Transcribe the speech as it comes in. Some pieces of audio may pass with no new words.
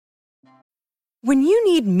When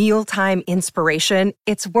you need mealtime inspiration,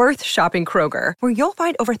 it's worth shopping Kroger, where you'll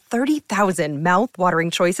find over 30,000 mouth-watering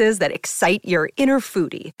choices that excite your inner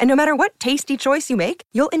foodie. And no matter what tasty choice you make,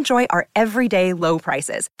 you'll enjoy our everyday low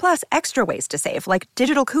prices, plus extra ways to save, like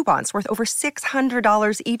digital coupons worth over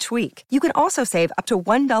 $600 each week. You can also save up to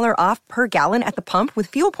 $1 off per gallon at the pump with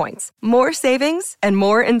fuel points. More savings and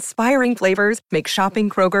more inspiring flavors make shopping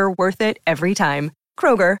Kroger worth it every time.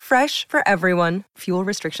 Kroger, fresh for everyone. Fuel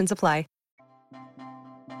restrictions apply.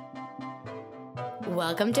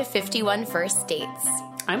 Welcome to 51 First Dates.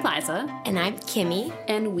 I'm Liza. And I'm Kimmy.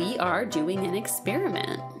 And we are doing an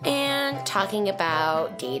experiment. And talking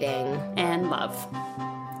about dating. And love.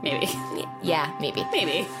 Maybe. Yeah, maybe.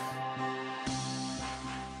 Maybe.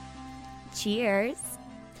 Cheers.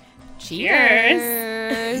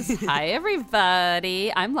 Cheers. Hi,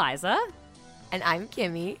 everybody. I'm Liza. And I'm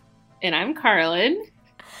Kimmy. And I'm Carlin.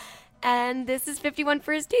 And this is 51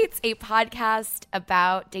 First Dates, a podcast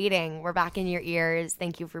about dating. We're back in your ears.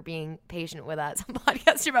 Thank you for being patient with us. A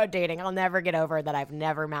podcast about dating. I'll never get over that I've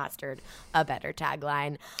never mastered a better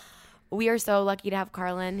tagline. We are so lucky to have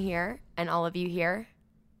Carlin here and all of you here.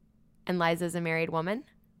 And Liza's a married woman.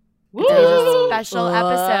 This is a special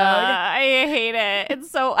episode. I hate it. It's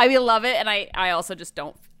so, I mean, love it. And I also just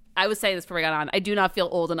don't, I was saying this before we got on. I do not feel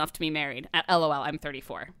old enough to be married. LOL, I'm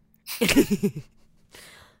 34.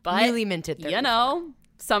 But, newly minted 34. You know,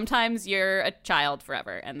 sometimes you're a child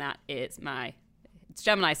forever, and that is it's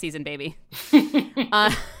Gemini season, baby.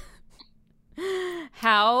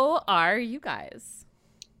 How are you guys?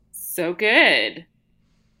 So good.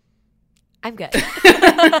 I'm good.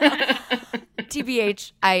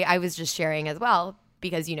 TBH, I was just sharing as well,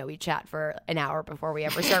 because, you know, we chat for an hour before we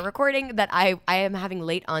ever start recording, that I am having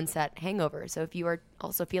late onset hangover. So if you are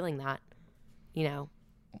also feeling that, you know,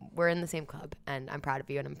 we're in the same club, and I'm proud of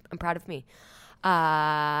you, and I'm proud of me.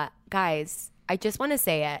 Guys, I just want to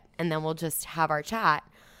say it, and then we'll just have our chat.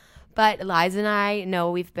 But Liza and I know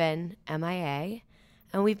we've been MIA,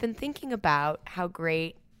 and we've been thinking about how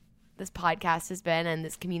great this podcast has been and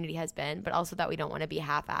this community has been, but also that we don't want to be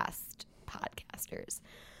half-assed podcasters.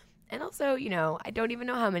 And also, you know, I don't even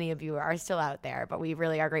know how many of you are still out there, but we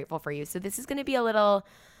really are grateful for you. So this is going to be a little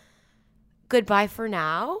goodbye for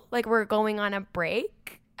now. Like, we're going on a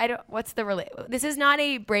break. This is not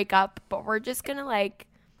a breakup, but we're just going to, like,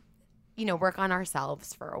 you know, work on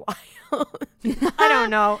ourselves for a while. I don't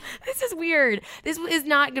know. This is weird. This is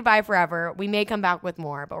not goodbye forever. We may come back with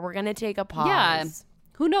more, but we're going to take a pause. Yeah.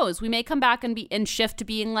 Who knows? We may come back and shift to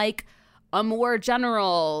being like a more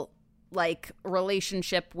general, like,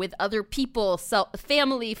 relationship with other people,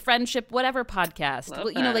 family, friendship, whatever podcast. Love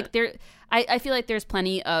you know, that. like I feel like there's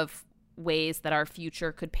plenty of ways that our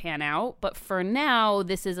future could pan out, but for now,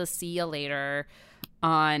 this is a see you later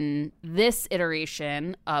on this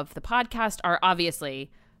iteration of the podcast.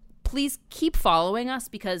 Obviously, please keep following us,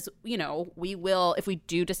 because, you know, we will, if we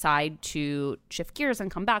do decide to shift gears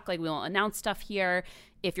and come back, like, we will announce stuff here.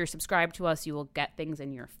 If you're subscribed to us, you will get things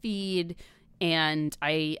in your feed. And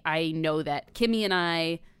I know that Kimmy and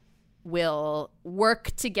I will work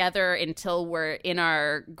together until we're in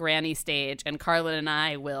our granny stage, and Carlin and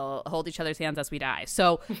I will hold each other's hands as we die.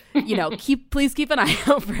 So, you know, please keep an eye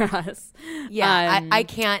out for us. Yeah, I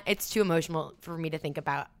can't. It's too emotional for me to think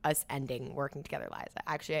about us ending working together, Liza.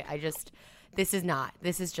 Actually, this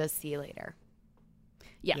is just see you later.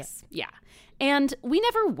 Yes. Yeah. And we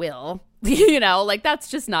never will, you know, like, that's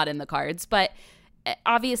just not in the cards. But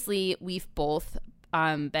obviously, we've both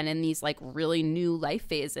been in these, like, really new life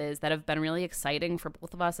phases that have been really exciting for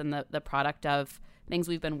both of us, and the product of things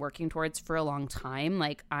we've been working towards for a long time.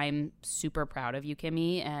 Like, I'm super proud of you,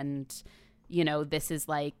 Kimmy. And, you know, this is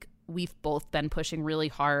like, we've both been pushing really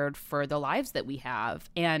hard for the lives that we have.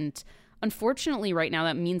 And unfortunately, right now,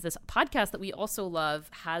 that means this podcast that we also love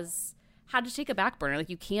has had to take a back burner. Like,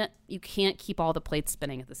 you can't keep all the plates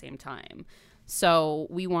spinning at the same time. So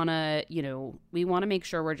we want to make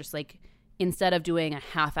sure we're just, like, instead of doing a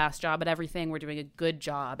half-assed job at everything, we're doing a good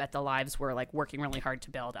job at the lives we're, like, working really hard to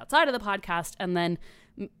build outside of the podcast. And then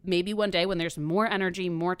maybe one day when there's more energy,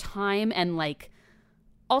 more time, and, like,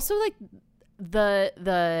 also, like,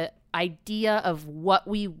 the idea of what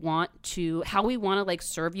we want to, how we want to, like,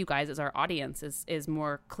 serve you guys as our audience is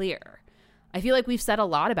more clear. I feel like we've said a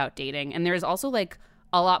lot about dating, and there's also, like,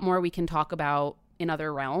 a lot more we can talk about in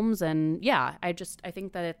other realms. And yeah, I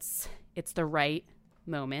think that it's the right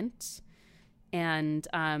moment. And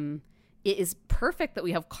it is perfect that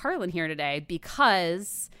we have Carlin here today,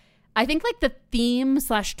 because I think, like, the theme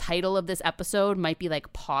 / title of this episode might be,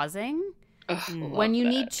 like, pausing when you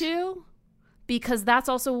need to, because that's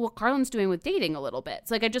also what Carlin's doing with dating a little bit.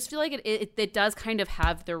 So, like, I just feel like it does kind of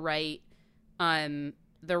have the right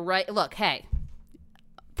the right look, hey,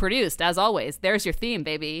 produced as always, there's your theme,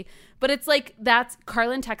 baby. But it's like, that's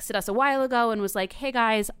Carlin texted us a while ago and was like, hey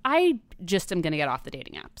guys, I just am gonna get off the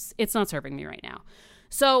dating apps. It's not serving me right now.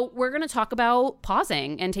 So we're gonna talk about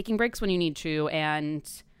pausing and taking breaks when you need to. And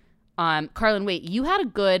Carlin, wait, you had a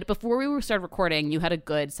good, before we started recording, you had a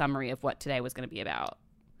good summary of what today was gonna be about.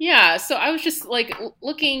 Yeah, so I was just like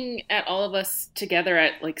looking at all of us together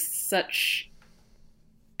at like such,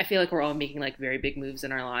 I feel like we're all making like very big moves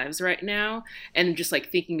in our lives right now, and just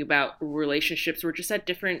like thinking about relationships. We're just at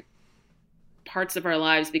different parts of our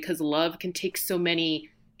lives because love can take so many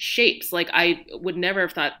shapes. Like I would never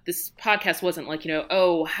have thought this podcast wasn't like,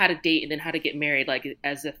 oh, how to date and then how to get married, like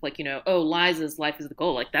as if like, oh, Liza's life is the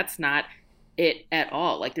goal. Like that's not it at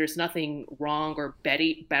all. Like there's nothing wrong or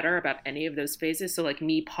better about any of those phases. So like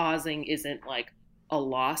me pausing isn't like a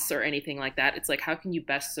loss or anything like that. It's like, how can you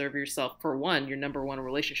best serve yourself? For one, your number one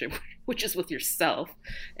relationship, which is with yourself,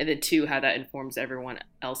 and then two, how that informs everyone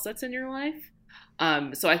else that's in your life.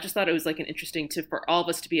 So I just thought it was like an interesting for all of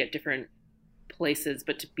us to be at different places,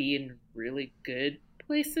 but to be in really good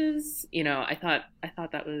places. I thought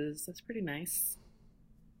that's pretty nice.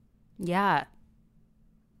 Yeah.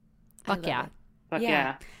 Fuck yeah. Fuck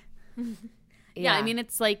yeah. Yeah, I mean,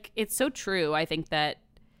 it's like, it's so true. I think that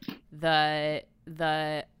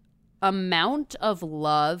the amount of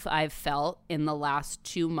love I've felt in the last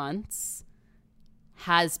 2 months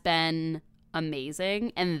has been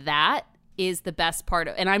amazing. And that is the best part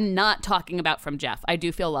of, and I'm not talking about from Jeff. I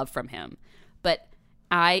do feel love from him. But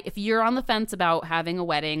if you're on the fence about having a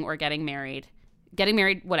wedding or getting married,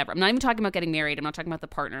 whatever. I'm not even talking about getting married. I'm not talking about the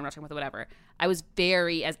partner. I'm not talking about the whatever. I was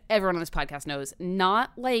very, as everyone on this podcast knows,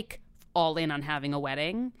 not like all in on having a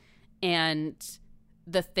wedding. And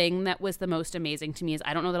the thing that was the most amazing to me is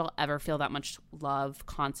I don't know that I'll ever feel that much love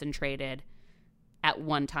concentrated at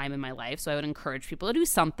one time in my life. So I would encourage people to do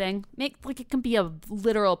something. It can be a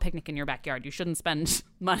literal picnic in your backyard. You shouldn't spend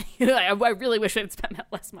money. I really wish I'd spend that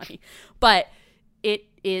less money. But I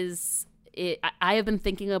have been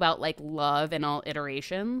thinking about like love in all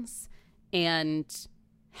iterations and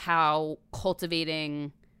how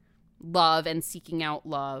cultivating love and seeking out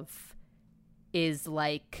love is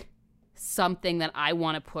like something that I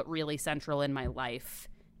want to put really central in my life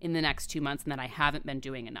in the next 2 months and that I haven't been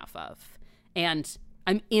doing enough of. And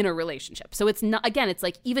I'm in a relationship. So it's not, again, it's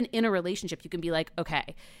like even in a relationship, you can be like,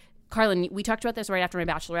 okay, Carlin, we talked about this right after my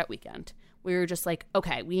bachelorette weekend. We were just like,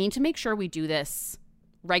 okay, we need to make sure we do this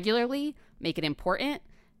regularly, make it important,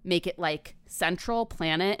 make it like central,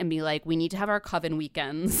 plan it, and be like, we need to have our coven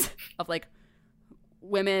weekends of like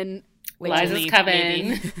women. Liza's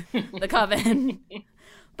coven. The coven.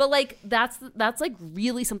 But like that's like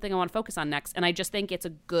really something I want to focus on next. And I just think it's a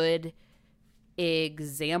good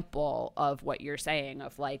example of what you're saying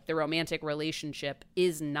of like the romantic relationship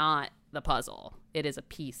is not the puzzle. It is a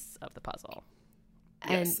piece of the puzzle.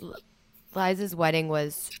 And Yes. Liza's wedding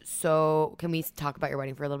was so, can we talk about your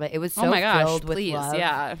wedding for a little bit? It was so Oh my gosh, filled please, with love.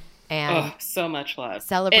 yeah. And So much love.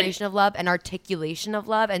 celebration of love and articulation of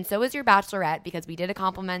love. And so was your bachelorette, because we did a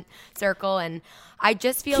compliment circle. And I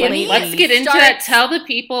just feel Kimmy, like let's get into that. Tell the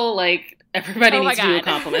people, like, everybody Oh my needs to do a God.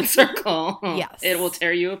 compliment circle. Yes. It will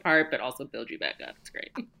tear you apart, but also build you back up. It's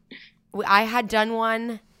great. I had done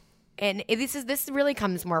one, and this really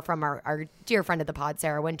comes more from our dear friend of the pod,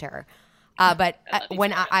 Sarah Winter. But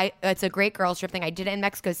when it's a great girls trip thing. I did it in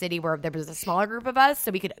Mexico City where there was a smaller group of us, so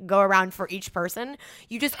we could go around for each person.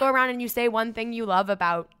 You just go around and you say one thing you love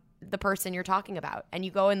about the person you're talking about, and you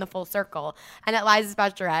go in the full circle. And at Liza's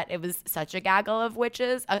bachelorette, it was such a gaggle of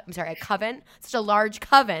witches. A coven, such a large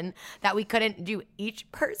coven that we couldn't do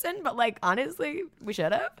each person. But like honestly, we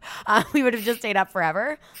should have. We would have just stayed up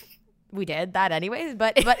forever. We did that anyways.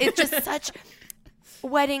 But it's just such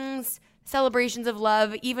weddings, celebrations of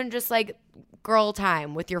love, even just like girl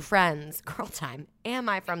time with your friends. Girl time. Am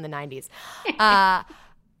I from the 90s? I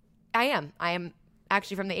am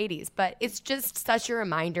actually from the 80s, but it's just such a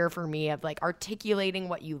reminder for me of like articulating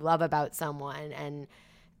what you love about someone, and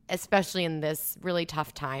especially in this really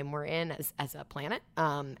tough time we're in as a planet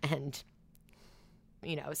and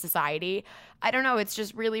society. I don't know, it's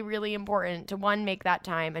just really, really important to, one, make that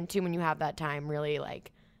time, and two, when you have that time, really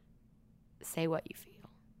like say what you feel.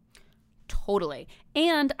 Totally.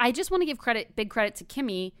 And I just want to give big credit to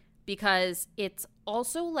Kimmy, because it's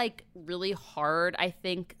also like really hard, I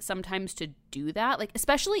think, sometimes to do that. Like,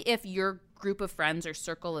 especially if your group of friends or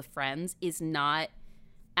circle of friends is not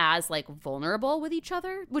as like vulnerable with each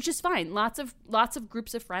other, which is fine. Lots of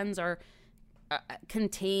groups of friends are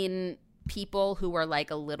contain people who are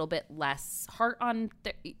like a little bit less heart on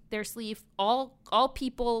their sleeve. All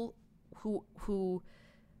people who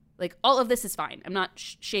like, all of this is fine. I'm not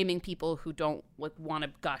shaming people who don't like want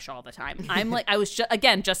to gush all the time. I'm like, I was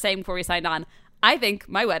just saying before we signed on, I think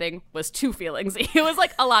my wedding was too feelingsy. It was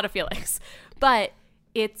like a lot of feelings, but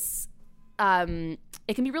it's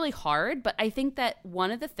it can be really hard. But I think that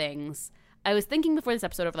one of the things I was thinking before this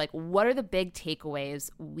episode of like, what are the big takeaways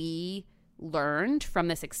we learned from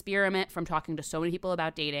this experiment, from talking to so many people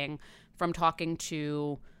about dating, from talking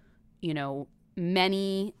to, you know,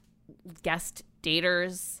 many guest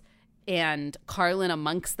daters and Carlin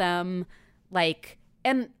amongst them, like,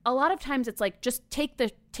 and a lot of times it's like, just take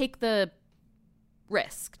the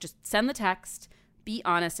risk, just send the text, be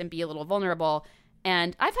honest and be a little vulnerable.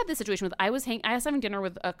 And I've had this situation with, I was having dinner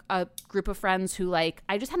with a group of friends who, like,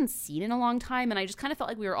 I just hadn't seen in a long time, and I just kind of felt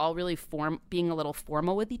like we were all really being a little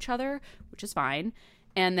formal with each other, which is fine.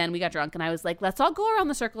 And then we got drunk, and I was like, let's all go around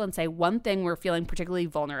the circle and say one thing we're feeling particularly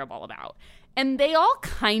vulnerable about. And they all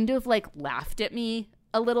kind of, like, laughed at me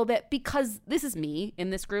a little bit, because this is me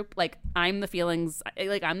in this group. Like, I'm the feelings,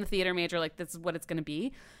 like, I'm the theater major, like, this is what it's going to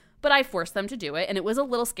be. But I forced them to do it, and it was a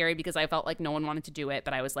little scary because I felt like no one wanted to do it,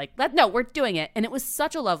 but I was like, no, we're doing it. And it was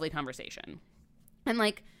such a lovely conversation. And,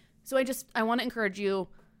 like, so I want to encourage you,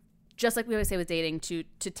 just like we always say with dating, to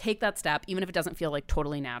take that step, even if it doesn't feel like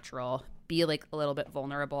totally natural. Be like a little bit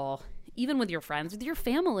vulnerable, even with your friends, with your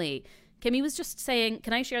family. Kimmy was just saying,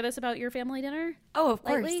 can I share this about your family dinner? Oh, of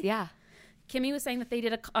course, lately? yeah. Kimmy was saying that they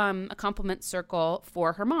did a compliment circle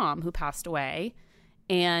for her mom who passed away,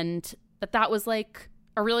 and that was like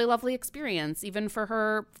a really lovely experience, even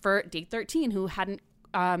for Date 13, who hadn't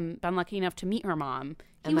been lucky enough to meet her mom.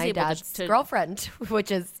 And my dad's girlfriend,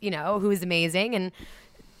 which is, you know, who's amazing. And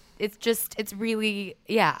it's really,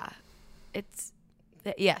 yeah.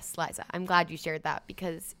 Yes, Liza, I'm glad you shared that,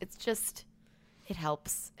 because it's just, it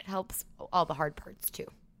helps. It helps all the hard parts too.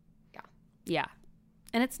 Yeah. Yeah.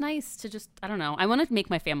 And it's nice to just, I don't know, I want to make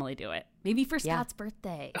my family do it. Maybe for Scott's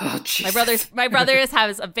birthday. Oh, Jesus. My brother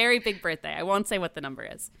has a very big birthday. I won't say what the number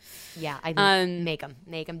is. Yeah, I think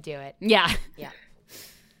make them do it. Yeah. Yeah.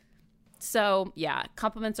 So, yeah,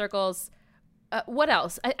 compliment circles. What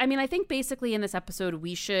else? I mean, I think basically in this episode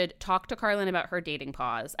we should talk to Carlin about her dating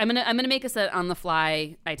pause. I'm gonna make us an on the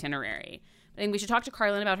fly itinerary. I think we should talk to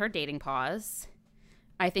Carlin about her dating pause.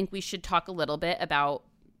 I think we should talk a little bit about,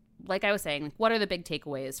 like I was saying, like, what are the big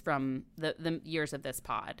takeaways from the years of this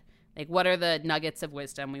pod? Like, what are the nuggets of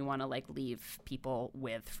wisdom we want to, like, leave people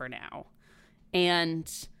with for now? And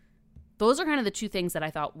those are kind of the two things that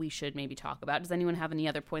I thought we should maybe talk about. Does anyone have any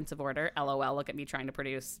other points of order? LOL, look at me trying to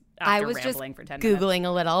produce after rambling for 10 minutes. Googling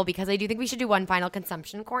a little, because I do think we should do one final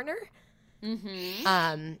consumption corner.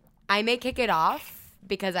 Mm-hmm. I may kick it off,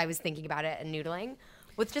 because I was thinking about it and noodling,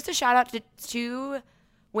 with just a shout out to two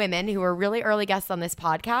women who are really early guests on this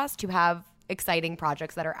podcast who have exciting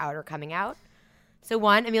projects that are out or coming out. So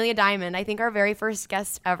one, Amelia Diamond, I think our very first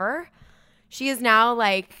guest ever. She is now,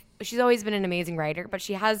 like, she's always been an amazing writer, but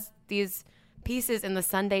she has these pieces in the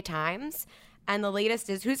Sunday Times. And the latest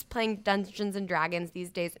is Who's Playing Dungeons and Dragons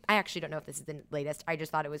These Days. I actually don't know if this is the latest. I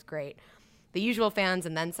just thought it was great. The Usual Fans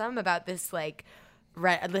and then some, about this, like,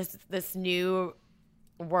 this new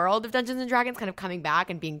world of Dungeons and Dragons kind of coming back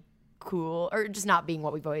and being cool, or just not being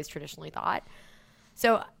what we've always traditionally thought.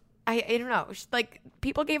 So I don't know, like,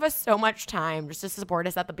 people gave us so much time just to support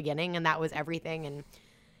us at the beginning, and that was everything. And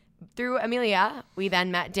through Amelia, we then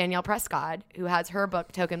met Danielle Prescott, who has her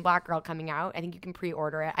book Token Black Girl coming out. I think you can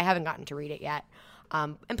pre-order it. I haven't gotten to read it yet,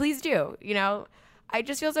 and please do. You know, I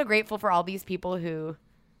just feel so grateful for all these people who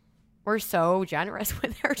were so generous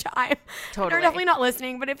with their time. Totally. They're definitely not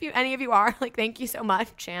listening, but if any of you are, like, thank you so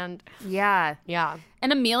much. And yeah.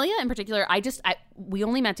 And Amelia in particular, we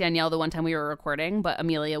only met Danielle the one time we were recording, but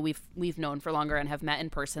Amelia we've known for longer and have met in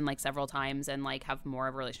person, like, several times, and, like, have more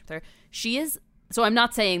of a relationship with her. She is, so I'm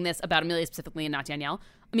not saying this about Amelia specifically and not Danielle.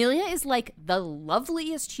 Amelia is, like, the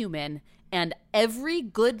loveliest human, and every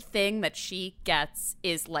good thing that she gets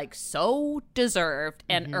is, like, so deserved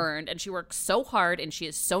and earned, and she works so hard, and she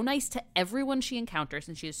is so nice to everyone she encounters,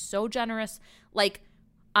 and she is so generous. Like,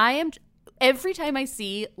 every time I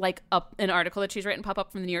see, like, an article that she's written pop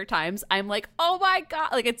up from the New York Times, I'm like, oh my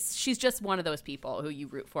God, like, she's just one of those people who you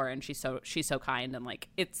root for, and she's so kind, and, like,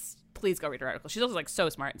 please go read her article. She's also, like, so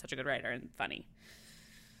smart and such a good writer and funny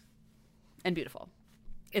and beautiful.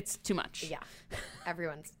 It's too much. Yeah.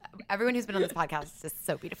 Everyone who's been on this podcast is just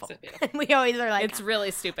so beautiful. And we always are like, it's really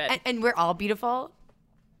stupid. And we're all beautiful,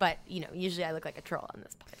 but, you know, usually I look like a troll on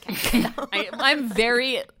this podcast. So.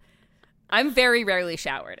 I'm very rarely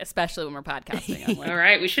showered, especially when we're podcasting. I'm like, all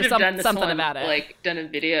right, we should have done this something one, about it. like, done a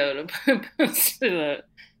video to post to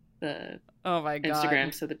the oh my God,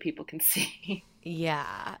 Instagram so that people can see.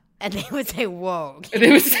 Yeah. And they would say, whoa.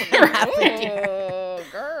 They would say, Oh,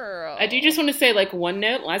 girl. I do just want to say, like, one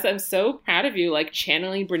note, Liza, I'm so proud of you, like,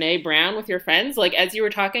 channeling Brene Brown with your friends. Like, as you were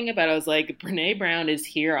talking about it, I was like, Brene Brown is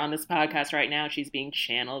here on this podcast right now. She's being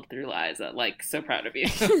channeled through Liza. Like, so proud of you.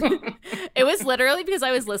 It was literally because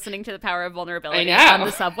I was listening to The Power of Vulnerability I know. on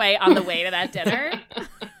the subway on the way to that dinner.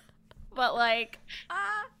 But, like,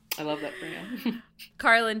 I love that for you.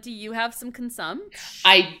 Carlin, do you have some consumption?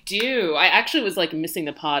 I do. I actually was like missing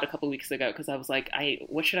the pod a couple weeks ago because I was like,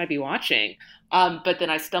 what should I be watching? But then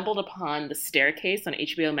I stumbled upon The Staircase on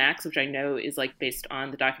HBO Max, which I know is like based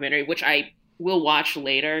on the documentary, which I will watch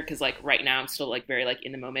later because like right now I'm still like very like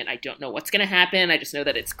in the moment. I don't know what's gonna happen. I just know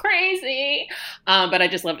that it's crazy. But I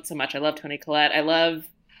just love it so much. I love Toni Collette. I love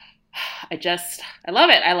it.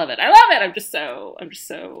 I'm just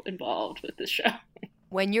so involved with this show.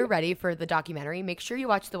 When you're ready for the documentary, make sure you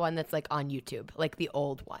watch the one that's like on YouTube, like the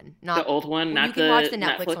old one. Not The old one, not you can the watch the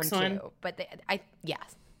Netflix, Netflix one one? too. But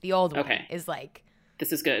yes, the old one Okay. is like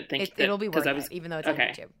This is good. Thank you. it'll be worth I was, it, even though it's okay.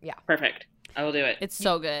 on YouTube. Yeah. Perfect. I will do it. It's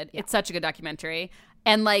so good. Yeah. It's such a good documentary.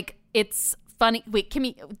 And, like, it's funny. Wait,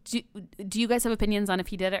 Kimmy, do you guys have opinions on if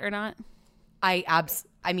he did it or not? I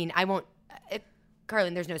mean, I won't.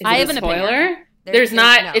 Carlin, there's no. I have Is an it a spoiler. opinion. There's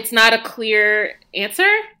not. no. It's not a clear answer.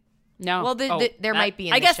 No. Well, there might be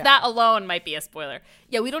in I the guess show. that alone might be a spoiler.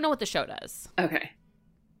 Yeah, we don't know what the show does. Okay.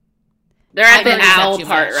 They're at the don't think owl that's too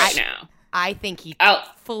part much. right now. I think he Oh.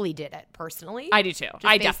 fully did it personally. I do too. Just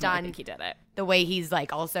I based definitely on think he did it. the way he's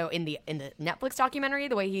like also in the Netflix documentary,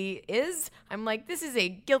 the way he is. I'm like, this is a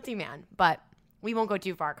guilty man. But we won't go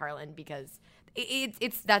too far, Carlin, because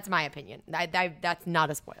it's that's my opinion. That's not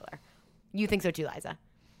a spoiler. You think so too, Liza?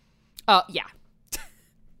 Oh, yeah.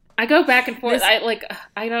 I go back and forth. I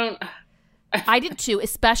don't. I did too,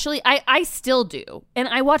 especially I still do. And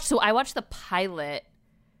I watched the pilot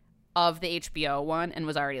of the HBO one and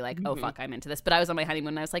was already like, oh fuck, I'm into this. But I was on my honeymoon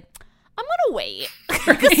and I was like, I'm gonna wait.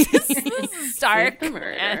 this is dark. Save the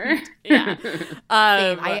murder. And, yeah.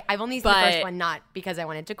 Same. I've only seen the but- first one, not because I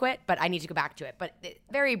wanted to quit, but I need to go back to it. But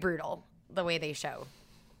very brutal the way they show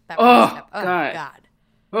that. Oh, first step. God.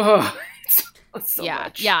 Oh, it's so yeah,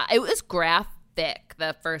 much. yeah. It was graphic.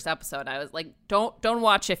 The first episode, I was like, don't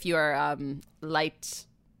watch if you're light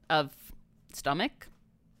of stomach.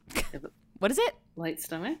 What is it? Light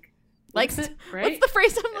stomach. Like, Is it, right? what's the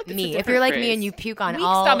phrase I'm looking Me, for? if you're like me phrase. and you puke on Weak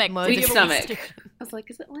all stomach. modes Weak of stomach. food. I was like,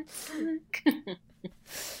 is it light stomach?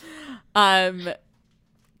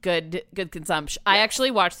 Good consumption. I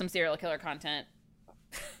actually watched some serial killer content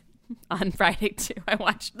on Friday too. I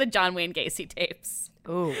watched the John Wayne Gacy tapes.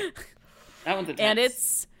 Ooh. That one's intense.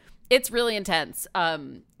 And it's really intense.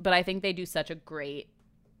 But I think they do such a great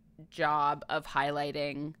job of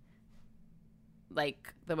highlighting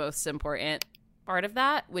like the most important part of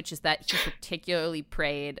that, which is that he particularly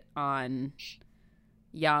preyed on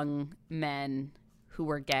young men who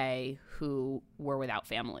were gay, who were without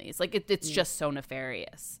families. Like it's just so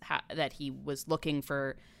nefarious that he was looking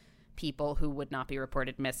for people who would not be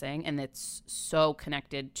reported missing, and it's so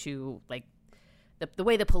connected to like the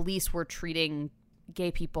way the police were treating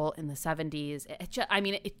gay people in the 70s.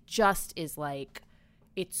 It just is like,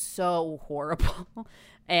 it's so horrible.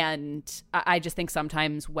 And I just think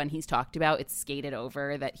sometimes when he's talked about, it's skated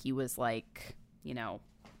over that he was like, you know,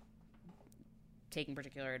 taking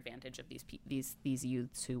particular advantage of these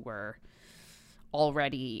youths who were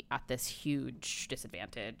already at this huge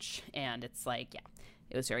disadvantage. And it's like, yeah,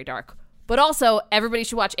 it was very dark. But also, everybody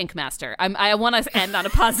should watch Ink Master. I want to end on a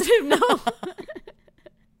positive note.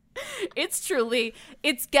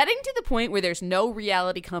 It's getting to the point where there's no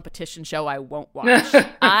reality competition show I won't watch.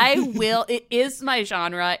 It is my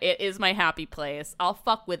genre. It is my happy place. I'll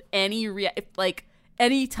fuck with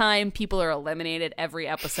anytime people are eliminated every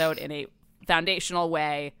episode in a foundational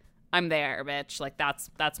way, I'm there, bitch. Like that's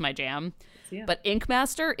my jam. Yeah. But Ink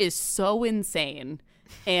Master is so insane.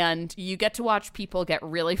 And you get to watch people get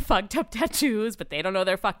really fucked up tattoos, but they don't know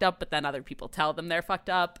they're fucked up, but then other people tell them they're fucked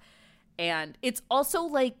up. And it's also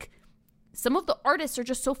like some of the artists are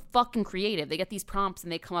just so fucking creative. They get these prompts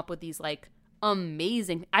and they come up with these like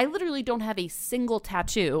amazing. I literally don't have a single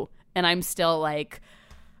tattoo, and I'm still like,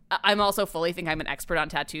 I'm also fully think I'm an expert on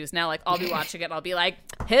tattoos now. Like I'll be watching it and I'll be like,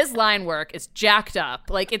 his line work is jacked up.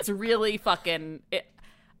 Like it's really fucking.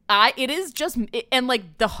 And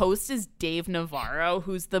like the host is Dave Navarro,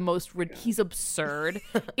 who's the most. He's absurd.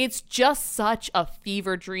 It's just such a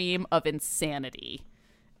fever dream of insanity.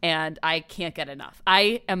 And I can't get enough.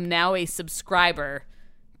 I am now a subscriber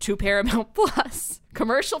to Paramount Plus,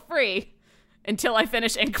 commercial free, until I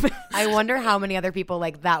finish Ink Master. I wonder how many other people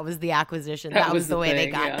like that was the acquisition. That was the way they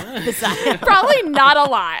thing, got yeah. decided. Probably not a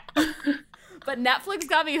lot. But Netflix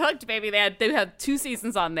got me hooked, baby. They had 2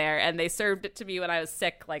 seasons on there, and they served it to me when I was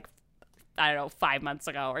sick, like, I don't know, 5 months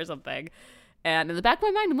ago or something. And in the back of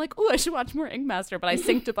my mind, I'm like, oh, I should watch more Ink Master. But I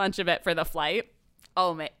synced a bunch of it for the flight.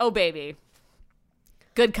 Oh, baby.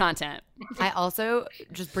 Good content. I also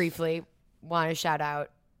just briefly want to shout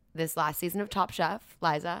out this last season of Top Chef,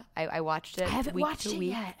 Liza. I watched it. I haven't week watched to it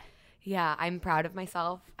week. yet. Yeah, I'm proud of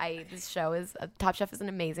myself. This show is Top Chef is an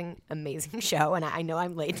amazing show, and I know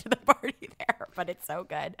I'm late to the party there, but it's so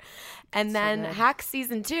good. And then Hacks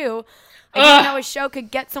season 2, I didn't know a show could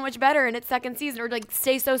get so much better in its second season, or like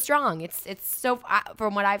stay so strong. It's so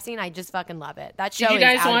from what I've seen, I just fucking love it. That show. Did you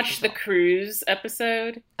guys watch the cruise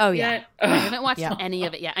episode? Oh yeah, I haven't watched any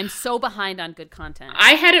of it yet. I'm so behind on good content.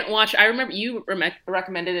 I hadn't watched. I remember you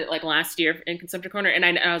recommended it like last year in Consumption Corner, and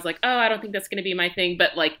I was like, oh, I don't think that's going to be my thing.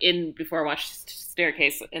 But like before I watched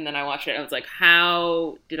Staircase, and then I watched it, I was like,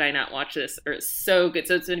 how did I not watch this? Or it's so good.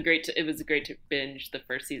 So it's been great. It was great to binge the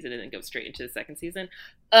first season and then go straight into the second season.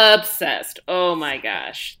 Obsessed. Oh my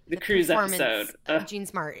gosh, the cruise episode. Jean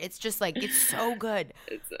Smart. It's just like it's so good.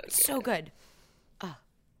 It's so good.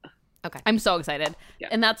 Okay, I'm so excited, yeah.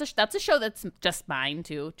 And that's a show that's just mine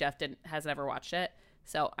too. Jeff has never watched it,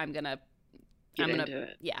 so I'm gonna into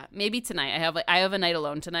it. Yeah, maybe tonight. I have a night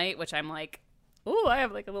alone tonight, which I'm like, ooh, I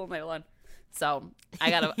have like a little night alone. So I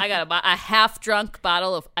got a half drunk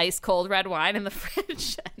bottle of ice cold red wine in the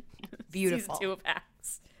fridge. Beautiful. Season 2 of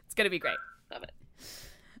Hacks. It's gonna be great. Love it.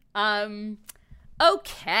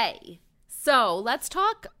 Okay, so let's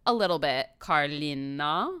talk a little bit,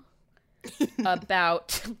 Carlina,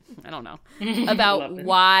 about I don't know about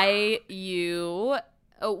why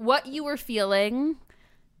what you were feeling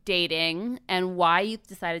dating and why you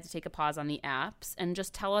decided to take a pause on the apps, and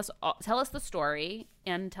just tell us the story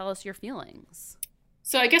and tell us your feelings.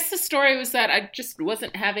 So I guess the story was that I just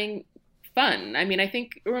wasn't having fun. I mean,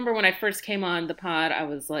 remember when I first came on the pod, I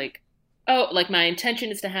was like, oh, like my intention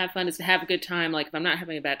is to have fun, is to have a good time. Like if I'm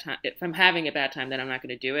having a bad time, then I'm not going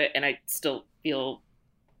to do it. And I still feel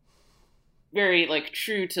very like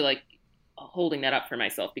true to like holding that up for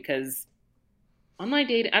myself, because online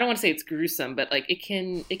dating, I don't want to say it's gruesome, but like it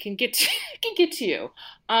can get to you.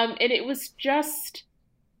 And it was just,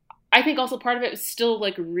 I think also part of it was still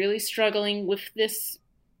like really struggling with this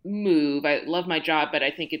move. I love my job, but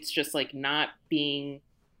I think it's just like not being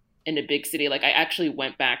in a big city. Like I actually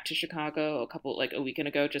went back to Chicago a weekend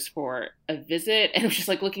ago just for a visit, and it was just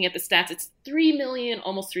like looking at the stats. It's 3 million,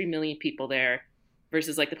 almost 3 million people there,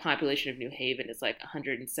 versus like the population of New Haven is like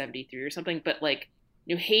 173 or something. But like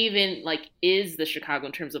New Haven like is the Chicago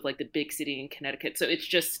in terms of like the big city in Connecticut. So it's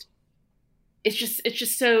just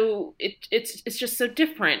so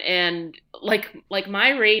different. And like my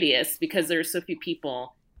radius, because there's so few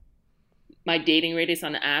people, my dating radius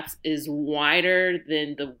on the apps is wider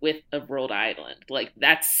than the width of Rhode Island. Like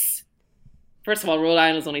that's, first of all, Rhode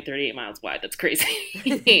Island is only 38 miles wide. That's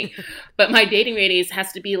crazy. But my dating radius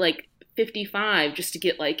has to be like 55 just to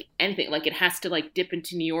get like anything. Like it has to like dip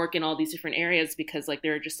into New York and all these different areas, because like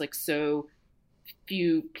there are just like so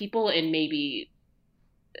few people, and maybe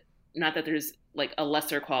not that there's like a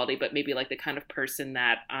lesser quality, but maybe like the kind of person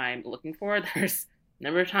that I'm looking for. There's a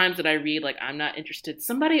number of times that I read like I'm not interested.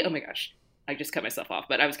 Somebody, oh my gosh, I just cut myself off,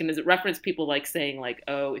 but I was going to reference people like saying like,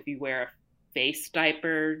 oh, if you wear a face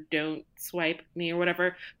diaper, don't swipe me or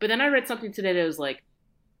whatever. But then I read something today that was like,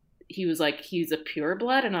 he's a pure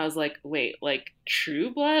blood, and I was like, wait, like True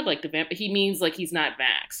Blood, like the vamp? He means like he's not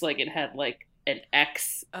vax, like it had like an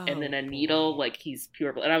X and then a needle, like he's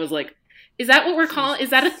pure blood. And I was like, is that what we're calling? Is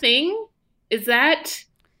that a thing? Is that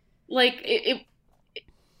like it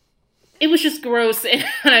was just gross, and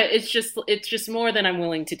it's just more than I'm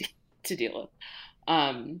willing to deal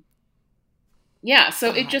with. Yeah,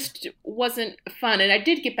 so it just wasn't fun, and I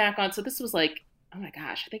did get back on. So this was like, oh my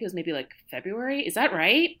gosh, I think it was maybe like February. Is that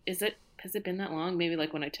right? Has it been that long? Maybe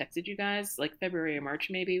like when I texted you guys, like February or March,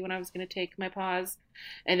 maybe, when I was going to take my pause.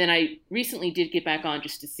 And then I recently did get back on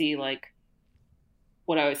just to see like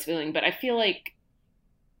what I was feeling. But I feel like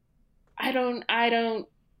I don't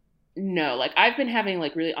know. Like I've been having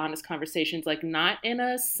like really honest conversations, like not in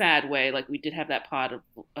a sad way. Like we did have that pod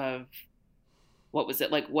of what was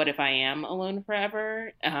it? Like, what if I am alone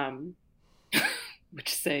forever?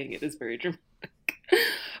 Which saying it is very dramatic.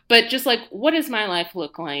 But just like, what does my life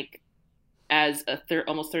look like as a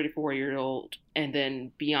almost 34-year-old? And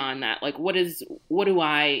then beyond that, like, what do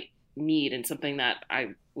I need? And something that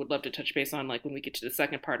I would love to touch base on, like when we get to the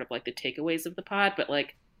second part of like the takeaways of the pod, but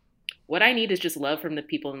like what I need is just love from the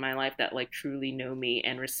people in my life that like truly know me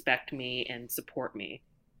and respect me and support me.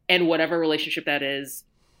 And whatever relationship that is,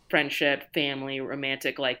 friendship, family,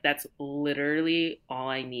 romantic, like that's literally all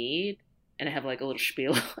I need. and I have like a little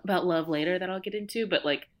spiel about love later that I'll get into, but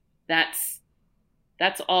like that's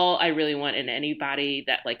all I really want. And anybody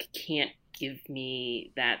that like can't give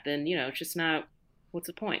me that, then, you know, it's just not, what's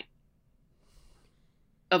the point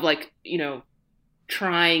of like, you know,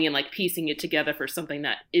 trying and like piecing it together for something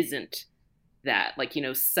that isn't that, like, you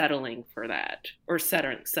know, settling for that or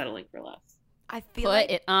settling for less. I feel Put like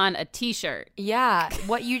it on a t-shirt. Yeah,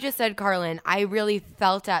 what you just said, Carlin, I really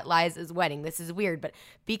felt at Liza's wedding. This is weird, but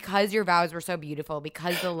because your vows were so beautiful,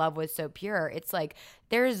 because the love was so pure, it's like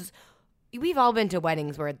we've all been to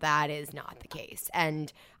weddings where that is not the case.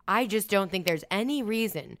 And I just don't think there's any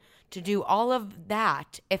reason to do all of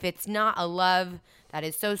that if it's not a love that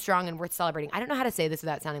is so strong and worth celebrating. I don't know how to say this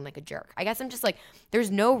without sounding like a jerk. I guess I'm just like, there's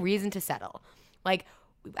no reason to settle. Like,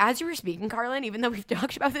 as you were speaking, Carlin, even though we've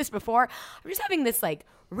talked about this before, I'm just having this like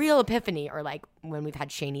real epiphany, or like when we've had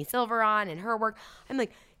Shani Silver on and her work, I'm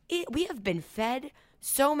like, we have been fed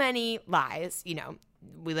so many lies, you know,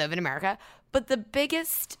 we live in America, but the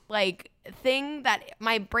biggest like thing that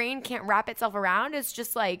my brain can't wrap itself around is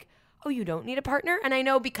just like, oh, you don't need a partner. And I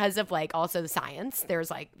know because of like also the science,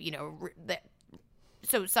 there's like, you know,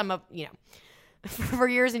 so some of, you know, for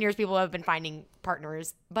years and years, people have been finding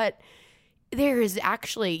partners, but there is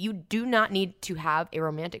actually, you do not need to have a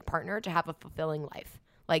romantic partner to have a fulfilling life.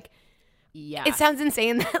 Like, yeah, it sounds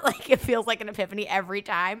insane that like it feels like an epiphany every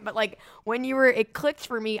time, but like when it clicked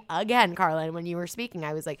for me again, Carlin, when you were speaking,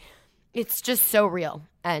 I was like, it's just so real.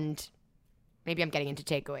 And maybe I'm getting into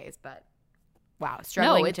takeaways, but wow,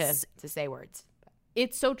 struggling to say words.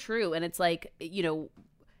 It's so true. And it's like, you know,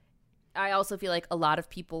 I also feel like a lot of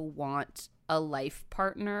people want a life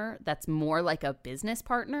partner that's more like a business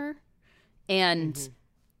partner. And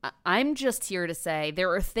I'm just here to say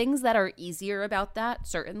there are things that are easier about that,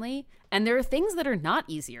 certainly, and there are things that are not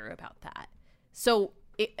easier about that. So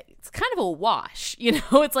it's kind of a wash, you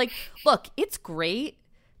know? It's like, look, it's great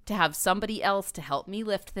to have somebody else to help me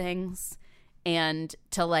lift things and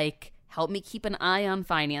to, like, help me keep an eye on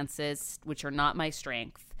finances, which are not my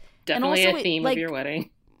strength. Definitely and also a theme of your wedding.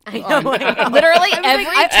 I know. Literally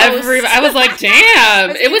I was like, damn.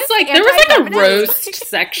 It was like, there was like a roast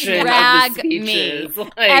section of the speeches.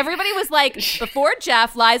 Like, everybody was like, before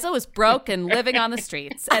Jeff, Liza was broke and living on the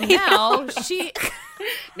streets. And now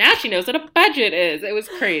now she knows what a budget is. It was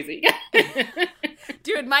crazy.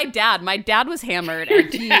 Dude, my dad was hammered.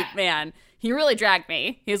 And he really dragged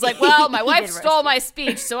me. He was like, well, my wife stole my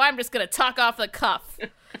speech, so I'm just going to talk off the cuff.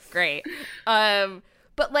 Great.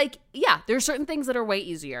 But, like, yeah, there are certain things that are way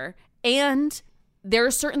easier. And there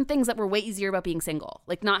are certain things that were way easier about being single.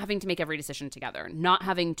 Like, not having to make every decision together. Not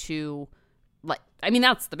having to, like, I mean,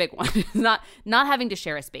 that's the big one. not having to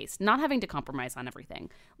share a space. Not having to compromise on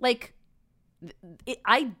everything. Like,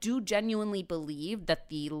 I do genuinely believe that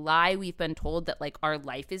the lie we've been told that, like, our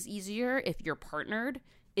life is easier if you're partnered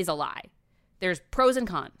is a lie. There's pros and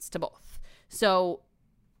cons to both. So,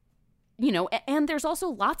 you know, and there's also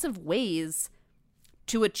lots of ways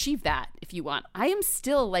to achieve that if you want. I am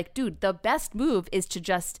still like, dude, the best move is to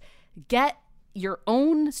just get your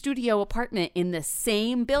own studio apartment in the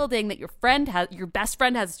same building that your best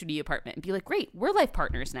friend has a studio apartment, and be like, great, we're life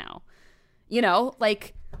partners now. You know,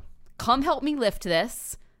 like, come help me lift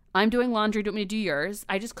this. I'm doing laundry. Do you want me to do yours?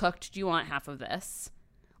 I just cooked. Do you want half of this?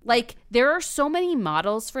 Like, there are so many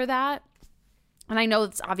models for that. And I know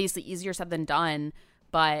it's obviously easier said than done,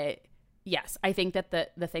 but yes, I think that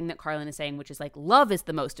the thing that Carlin is saying, which is like, love is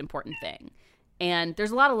the most important thing. And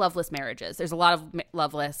there's a lot of loveless marriages. There's a lot of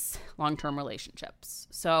loveless long-term relationships.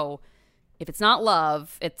 So if it's not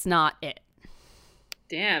love, it's not it.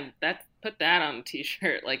 Damn, put that on a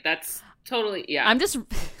t-shirt. Like, that's totally, yeah. I'm just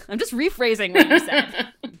rephrasing what you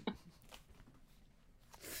said.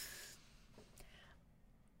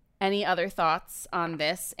 Any other thoughts on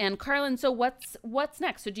this? And Carlin, so what's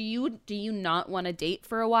next? So do you not want to date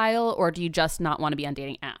for a while, or do you just not want to be on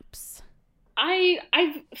dating apps? I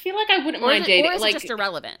feel like I wouldn't mind dating. Or is like, it just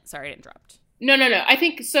irrelevant? Sorry to interrupt. No. I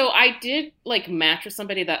think so. I did like match with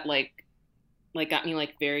somebody that like got me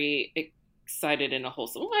like very excited in a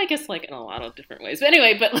wholesome. Well, I guess like in a lot of different ways. But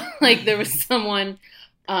anyway, like there was someone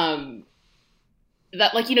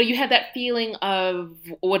that, like, you know, you had that feeling of,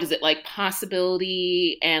 what is it, like,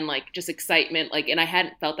 possibility and like just excitement, like, and I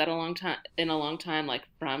hadn't felt that in a long time, like,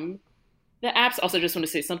 from the apps. Also, just want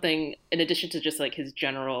to say something in addition to just like his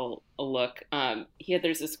general look.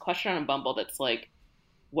 There's this question on Bumble that's like,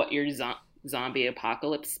 what your zombie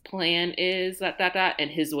apocalypse plan is, and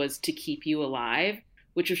his was to keep you alive,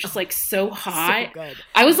 which was just like so hot. So good.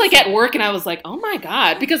 I was like at work and I was like, oh my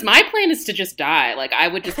God, because my plan is to just die. Like I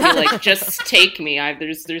would just be like, just take me.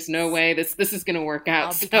 There's no way this is going to work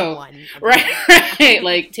out. I'll become one. Right.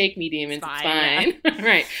 Like take me, demons. It's fine. fine.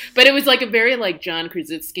 Right. But it was like a very like John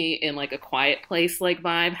Krasinski in like A Quiet Place like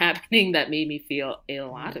vibe happening that made me feel a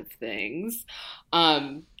lot of things.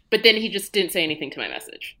 But then he just didn't say anything to my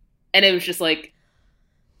message. And it was just like,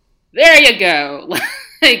 there you go.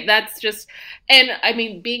 Like, that's just, and I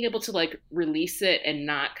mean, being able to like release it and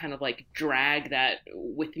not kind of like drag that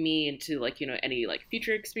with me into like, you know, any like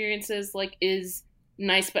future experiences like is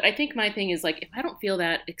nice. But I think my thing is like, if I don't feel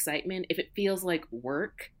that excitement, if it feels like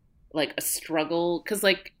work, like a struggle, because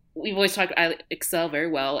like we've always talked, I excel very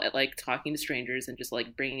well at like talking to strangers and just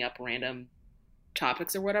like bringing up random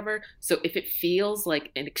topics or whatever. So if it feels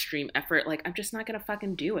like an extreme effort, like I'm just not going to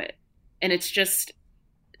fucking do it. And it's just,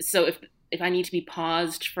 so if I need to be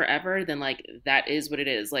paused forever, then like that is what it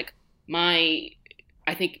is. Like I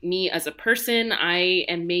think me as a person, I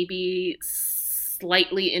am maybe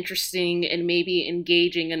slightly interesting and maybe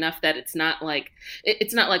engaging enough that it's not like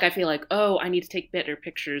I feel like, oh, I need to take better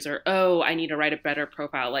pictures or, oh, I need to write a better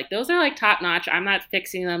profile. Like those are like top notch. I'm not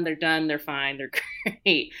fixing them. They're done. They're fine. They're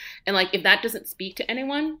great. And like, if that doesn't speak to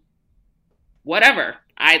anyone, whatever.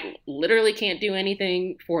 I literally can't do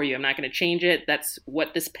anything for you. I'm not going to change it. That's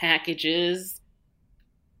what this package is.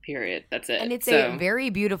 Period. That's it. And it's a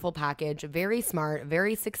very beautiful package, very smart,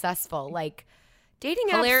 very successful. Like dating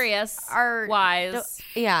apps hilarious, are wise.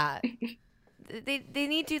 Yeah. They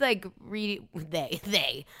need to like we need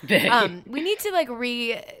to like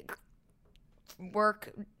rework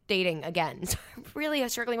dating again. Really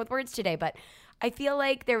struggling with words today, but I feel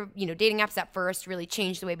like they're, you know, dating apps at first really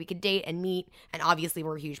changed the way we could date and meet. And obviously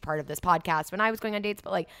we're a huge part of this podcast when I was going on dates.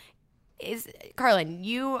 But like, Carlin,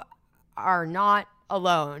 you are not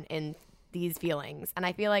alone in these feelings. And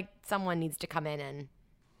I feel like someone needs to come in and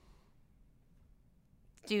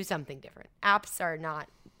do something different. Apps are not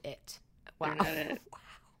it. Wow. Not it.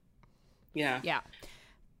 Yeah. Yeah.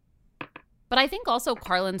 But I think also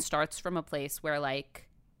Carlin starts from a place where like,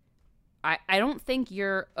 I don't think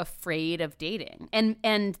you're afraid of dating.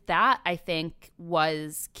 And that, I think,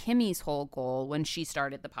 was Kimmy's whole goal when she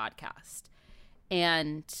started the podcast.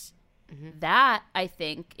 And that, I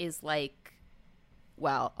think, is like,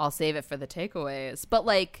 well, I'll save it for the takeaways. But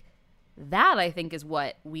like, that, I think, is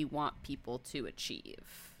what we want people to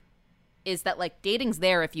achieve. Is that like, dating's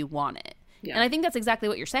there if you want it. Yeah. And I think that's exactly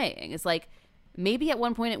what you're saying. Is like, maybe at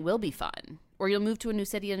one point it will be fun. Or you'll move to a new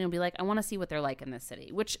city and you'll be like, I want to see what they're like in this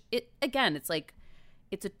city. Which, it's like,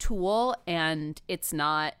 it's a tool and it's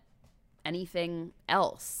not anything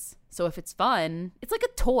else. So if it's fun, it's like a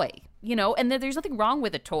toy, you know? And there's nothing wrong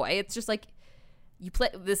with a toy. It's just like, you play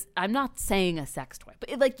this. I'm not saying a sex toy,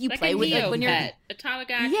 but like you like play with it when you're a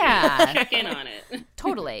Tamagotchi. Yeah, check in on it.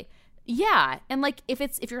 Totally. Yeah, and like if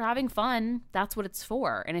you're having fun, that's what it's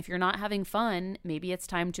for. And if you're not having fun, maybe it's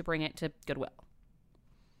time to bring it to Goodwill.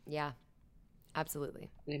 Yeah. Absolutely.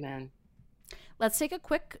 Amen. Let's take a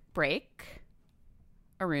quick break,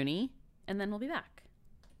 Aruni, and then we'll be back.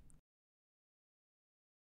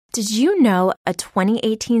 Did you know a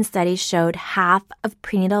 2018 study showed half of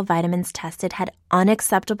prenatal vitamins tested had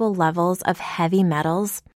unacceptable levels of heavy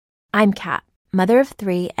metals? I'm Kat, mother of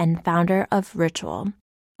 3 and founder of Ritual.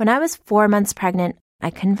 When I was 4 months pregnant, I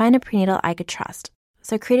couldn't find a prenatal I could trust,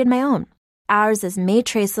 so I created my own. Ours is made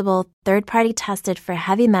traceable, third-party tested for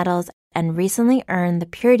heavy metals, and recently earned the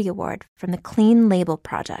Purity Award from the Clean Label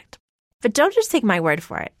Project. But don't just take my word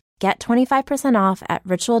for it. Get 25% off at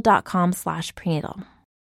ritual.com/prenatal.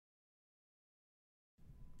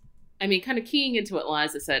 I mean, kind of keying into what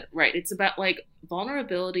Liza said, right? It's about like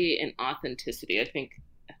vulnerability and authenticity. I think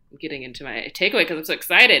I'm getting into my takeaway because I'm so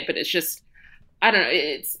excited, but it's just, I don't know.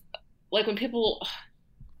 It's like when people,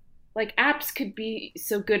 like apps could be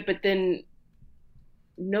so good, but then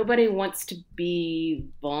nobody wants to be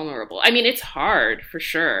vulnerable. I mean, it's hard for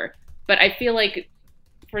sure, but I feel like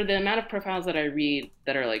for the amount of profiles that I read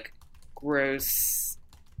that are like gross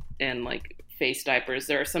and like face diapers,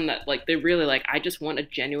 there are some that like they're really like, I just want a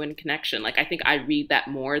genuine connection. Like I think I read that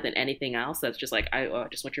more than anything else. That's just like, I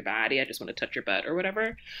just want your body. I just want to touch your butt or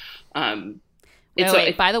whatever.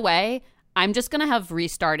 Wait, by the way, I'm just gonna have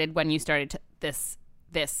restarted when you started this.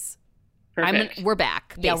 We're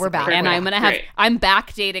back. Basically. Yeah, we're back. And I'm gonna have. I'm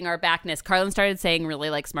backdating our backness. Carlin started saying really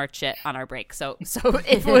like smart shit on our break. So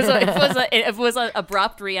if it was an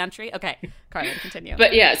abrupt reentry, okay, Carlin, continue.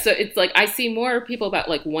 But yeah, so it's like I see more people about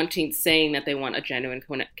like saying that they want a genuine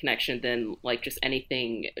connection than like just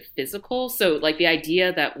anything physical. So like the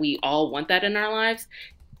idea that we all want that in our lives,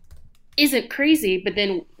 isn't crazy. But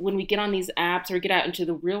then when we get on these apps or get out into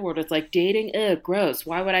the real world, it's like dating, gross.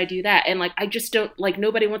 Why would I do that? And like, I just don't, like,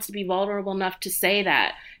 nobody wants to be vulnerable enough to say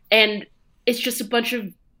that. And it's just a bunch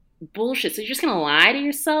of bullshit. So you're just going to lie to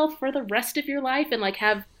yourself for the rest of your life and like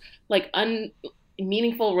have like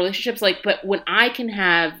meaningful relationships. Like, but when I can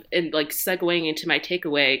have, and like segueing into my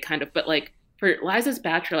takeaway kind of, but like for Liza's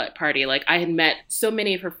bachelorette party, like I had met so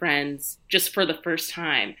many of her friends just for the first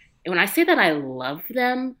time. And when I say that I love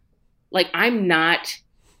them, like I'm not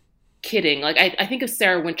kidding. Like I think of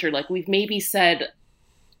Sarah Winter, like we've maybe said,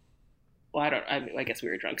 well, I guess we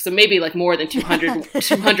were drunk. So maybe like more than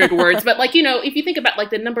 200 words. But like, you know, if you think about like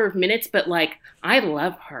the number of minutes, but like, I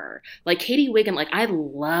love her. Like Katie Wiggin, like I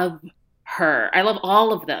love her. I love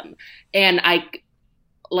all of them. And I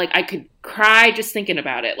could cry just thinking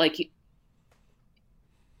about it. Like,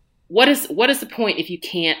 what is the point if you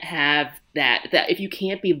can't have that if you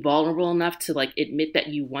can't be vulnerable enough to like admit that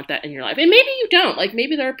you want that in your life? And maybe you don't. Like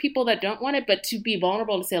maybe there are people that don't want it, but to be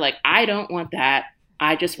vulnerable and say like, I don't want that.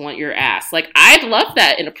 I just want your ass. Like, I'd love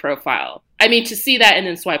that in a profile. I mean, to see that and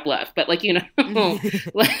then swipe left. But, like, you know,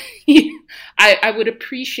 like, I would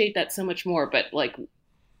appreciate that so much more. But, like,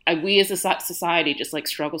 we as a society just, like,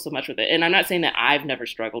 struggle so much with it. And I'm not saying that I've never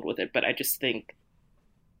struggled with it, but I just think,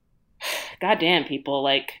 goddamn, people,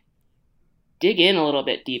 like, dig in a little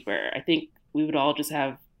bit deeper. I think we would all just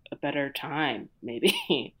have a better time,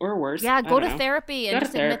 maybe, or worse. Yeah, go to therapy and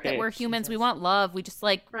just admit that we're humans. We want love. We just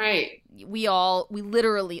like, right. We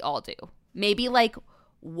literally all do. Maybe like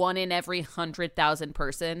 1 in every 100,000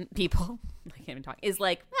 people, I can't even talk, is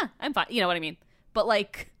like, I'm fine. You know what I mean? But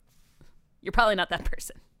like, you're probably not that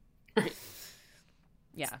person. Right.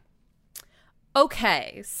 Yeah.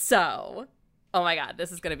 Okay, so, oh my God,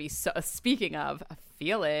 this is going to be so, speaking of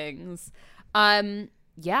feelings,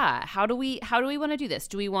 yeah, how do we want to do this?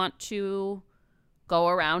 Do we want to go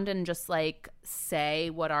around and just like say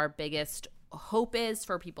what our biggest hope is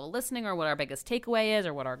for people listening, or what our biggest takeaway is,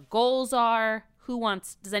 or what our goals are?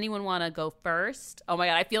 Does anyone want to go first? Oh my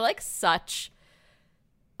God, I feel like such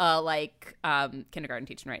a kindergarten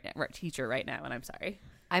teacher right now, and I'm sorry.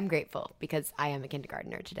 I'm grateful because I am a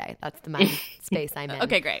kindergartner today. That's the mind space I'm in.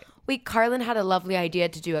 Okay, great. Carlin had a lovely idea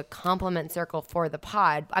to do a compliment circle for the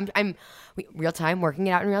pod. I'm real time, working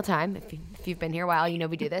it out in real time. If you've been here a while, you know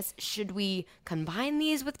we do this. Should we combine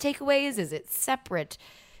these with takeaways? Is it separate?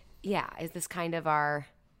 Yeah, is this kind of our...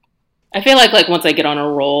 I feel like once I get on a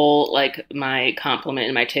roll, like my compliment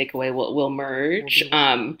and my takeaway will merge.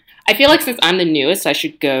 I feel like since I'm the newest, I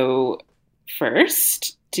should go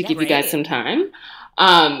first to give you guys some time.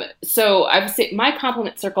 So I would say my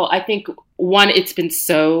compliment circle, I think one, it's been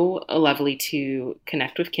so lovely to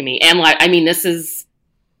connect with Kimmy. And I mean, this is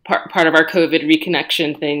part of our COVID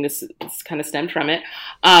reconnection thing. This kind of stemmed from it.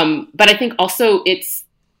 But I think also it's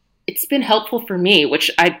been helpful for me,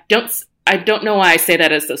 which I don't know why I say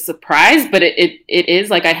that as a surprise, but it is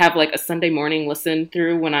like I have like a Sunday morning listen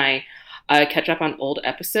through when I catch up on old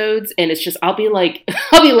episodes, and it's just I'll be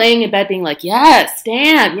laying in bed being like, yes,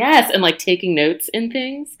 Dan, yes, and like taking notes and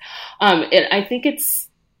things. And I think it's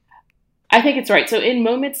right. So in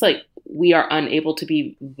moments like we are unable to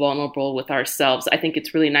be vulnerable with ourselves, I think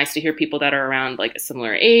it's really nice to hear people that are around like a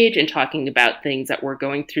similar age and talking about things that we're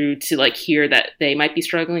going through, to like hear that they might be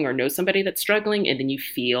struggling or know somebody that's struggling, and then you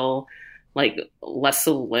feel like less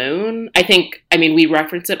alone. I mean, we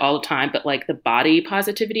reference it all the time, but like the body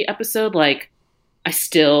positivity episode, like I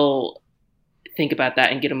still think about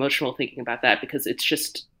that and get emotional thinking about that, because it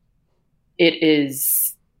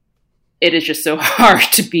is just so hard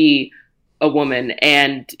to be a woman.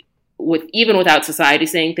 And even without society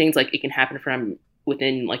saying things, like it can happen from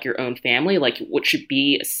within like your own family, like what should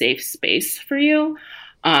be a safe space for you.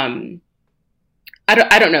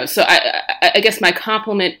 I don't know. So I guess my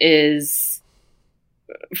compliment is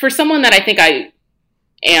for someone that I think I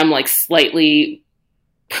am like slightly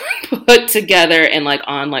put together and like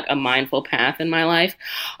on like a mindful path in my life.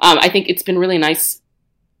 I think it's been really nice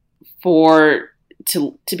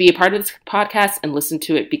to be a part of this podcast and listen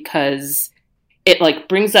to it, because it like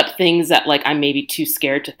brings up things that like I'm maybe too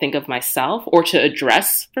scared to think of myself or to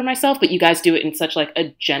address for myself, but you guys do it in such like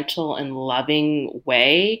a gentle and loving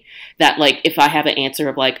way that like if I have an answer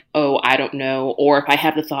of like, oh, I don't know, or if I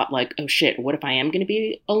have the thought like, oh shit, what if I am going to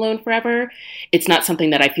be alone forever? It's not something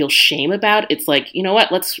that I feel shame about. It's like, you know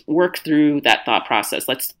what, let's work through that thought process.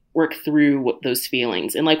 Let's work through those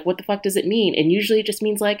feelings. And like, what the fuck does it mean? And usually it just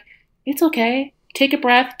means like, it's okay. Take a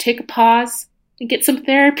breath, take a pause, and get some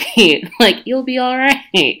therapy. Like, you'll be all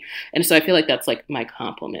right. And so I feel like that's like my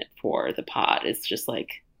compliment for the pod. It's just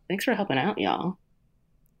like, thanks for helping out, y'all.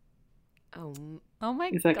 Oh, Oh my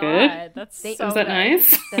Is that God. good? That's Thank- so Was that good.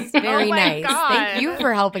 nice? That's very Oh my nice. God. Thank you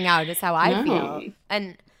for helping out. Is how I No. feel.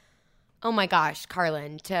 And oh my gosh,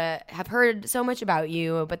 Carlin, to have heard so much about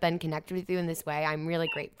you, but then connect with you in this way, I'm really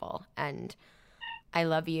grateful. And I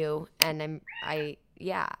love you. And I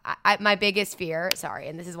my biggest fear, sorry,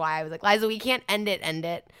 and this is why I was like, Liza, we can't end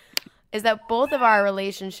it, is that both of our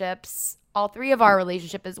relationships, all three of our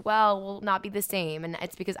relationship as well, will not be the same. And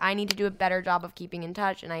it's because I need to do a better job of keeping in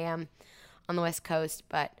touch, and I am on the West Coast,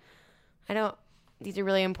 but these are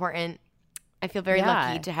really important. I feel very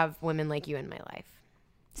lucky to have women like you in my life.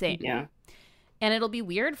 Same. Yeah. And it'll be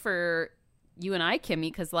weird for you and I,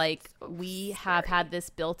 Kimmy, because like we have had this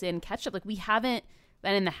built-in catch-up. Like we haven't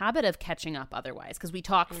been in the habit of catching up otherwise, because we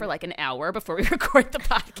talk for like an hour before we record the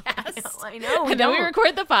podcast. I know. And then we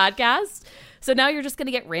record the podcast. So now you're just going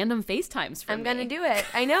to get random FaceTimes from I'm going to do it.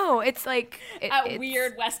 I know. It's like at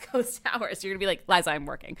weird West Coast hours. You're going to be like, Liza, I'm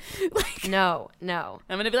working. Like, No. I'm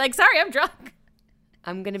going to be like, sorry, I'm drunk.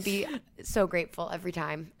 I'm going to be so grateful every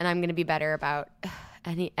time, and I'm going to be better about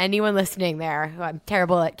anyone listening there who I'm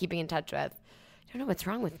terrible at keeping in touch with. I don't know what's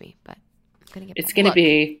wrong with me, but I'm going to get It's better. going to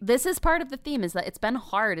be. This is part of the theme, is that it's been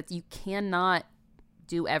hard. You cannot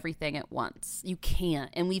do everything at once. You can't.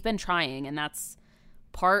 And we've been trying, and that's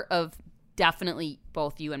part of definitely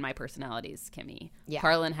both you and my personalities, Kimmy. Yeah.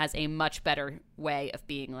 Carlin has a much better way of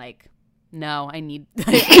being like, no, I need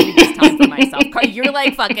this time for myself. You're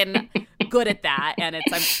like fucking good at that, and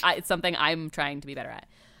it's something I'm trying to be better at.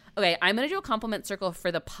 Okay, I'm going to do a compliment circle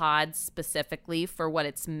for the pod specifically for what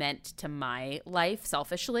it's meant to my life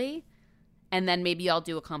selfishly, and then maybe I'll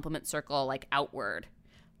do a compliment circle like outward.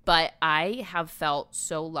 But I have felt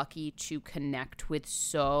so lucky to connect with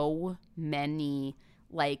so many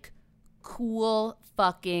like cool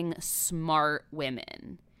fucking smart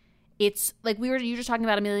women. It's like you were just talking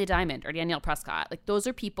about Amelia Diamond or Danielle Prescott. Like those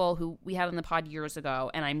are people who we had on the pod years ago,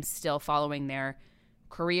 and I'm still following their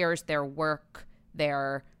careers, their work,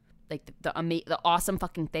 their like the awesome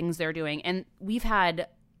fucking things they're doing. And we've had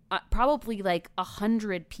probably like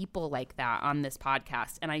 100 people like that on this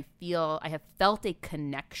podcast, and I have felt a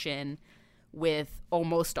connection with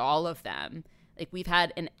almost all of them. Like we've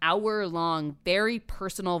had an hour-long, very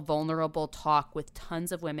personal, vulnerable talk with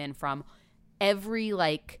tons of women from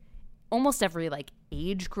almost every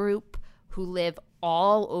age group, who live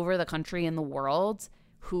all over the country and the world,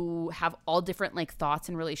 who have all different like thoughts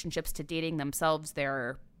and relationships to dating themselves,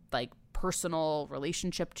 their like personal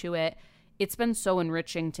relationship to it. It's been so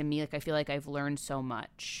enriching to me. Like I feel like I've learned so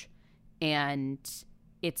much, and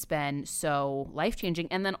it's been so life-changing.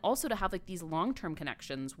 And then also to have like these long-term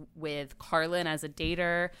connections with Carlin as a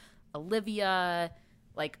dater, Olivia,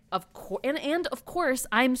 like of course, and of course,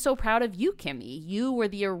 I'm so proud of you, Kimmy. You were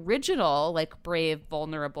the original like brave,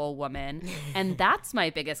 vulnerable woman, and that's my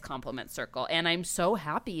biggest compliment circle. And I'm so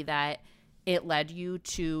happy that it led you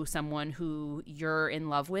to someone who you're in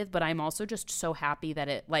love with. But I'm also just so happy that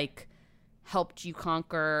it like helped you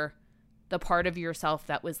conquer the part of yourself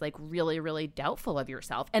that was like really, really doubtful of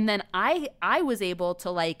yourself. And then I was able to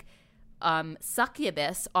like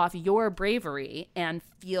succubus off your bravery and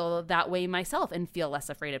feel that way myself and feel less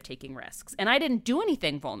afraid of taking risks. And I didn't do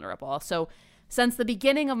anything vulnerable. So since the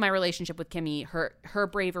beginning of my relationship with Kimmy, her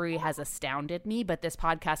bravery has astounded me. But this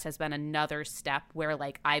podcast has been another step where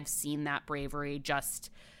like I've seen that bravery just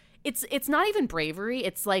it's not even bravery,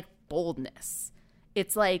 it's like boldness.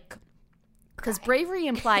 It's like, because bravery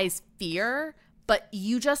implies fear, but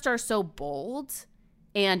you just are so bold,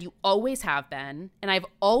 and you always have been, and I've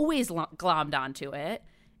always glommed onto it,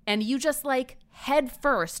 and you just like head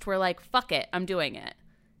first we're like, fuck it, I'm doing it,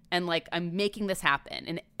 and like I'm making this happen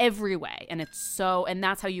in every way. And it's so, and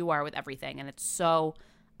that's how you are with everything. And it's so,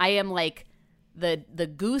 I am like the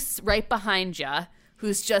goose right behind you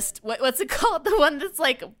who's just what's it called, the one that's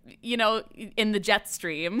like, you know, in the jet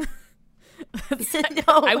stream.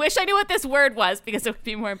 No. I wish I knew what this word was because it would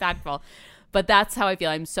be more impactful. But that's how I feel.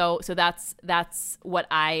 I'm so that's what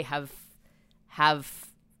I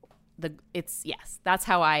that's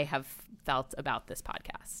how I have felt about this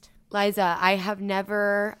podcast. Liza, I have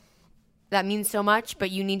never, that means so much, but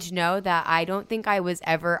you need to know that I don't think I was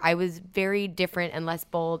very different and less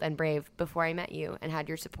bold and brave before I met you and had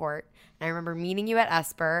your support. And I remember meeting you at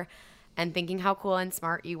Esper and thinking how cool and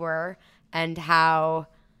smart you were, and how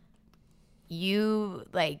you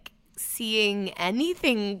like seeing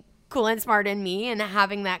anything cool and smart in me and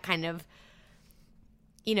having that kind of,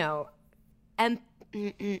 you know, and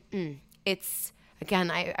it's,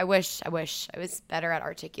 again, I wish I was better at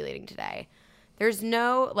articulating today. There's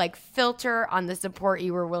no like filter on the support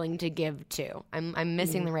you were willing to give to. I'm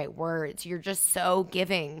missing the right words. You're just so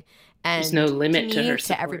giving, and There's no limit to me, her to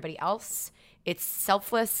support. everybody else. it's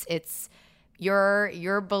selfless. It's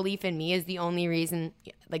your belief in me is the only reason,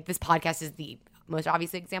 like this podcast is the most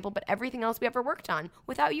obvious example, but everything else we ever worked on,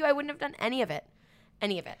 without you, I wouldn't have done any of it.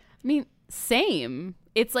 Any of it. I mean, same.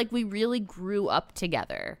 It's like we really grew up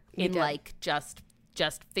together in like just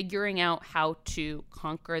figuring out how to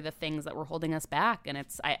conquer the things that were holding us back. And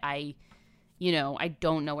it's, I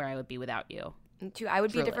don't know where I would be without you. Me too. I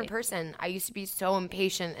would be a Truly. different person. I used to be so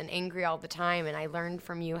impatient and angry all the time, and I learned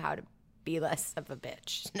from you how to be less of a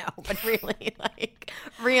bitch. No, but really,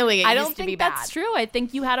 really, I it don't used to think be that's bad. true. I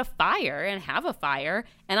think you had a fire and have a fire,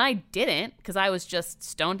 and I didn't because I was just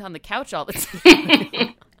stoned on the couch all the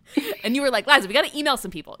time. And you were like, Liza, we got to email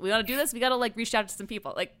some people. We want to do this. We got to like reach out to some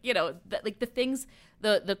people. Like, like the things,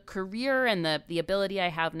 the career and the ability I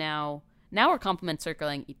have now. Now we're compliment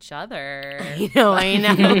circling each other. I know.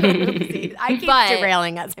 I keep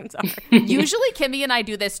derailing us. I'm sorry. Usually Kimmy and I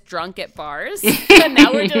do this drunk at bars, and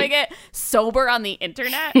now we're doing it sober on the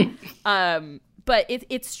internet. But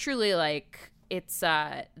it's truly like it's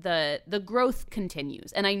the growth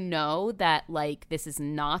continues, and I know that like this is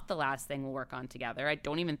not the last thing we'll work on together. I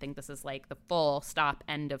don't even think this is like the full stop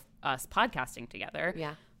end of us podcasting together.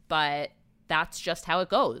 Yeah, but that's just how it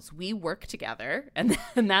goes. We work together, and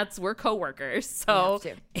we're coworkers. So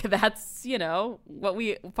that's,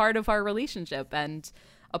 part of our relationship and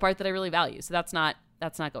a part that I really value. So that's not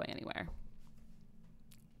going anywhere.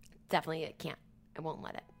 Definitely it can't. I won't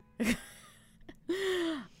let it.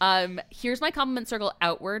 Here's my compliment circle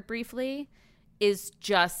outward briefly is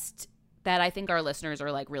just that I think our listeners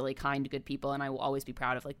are like really kind, good people, and I will always be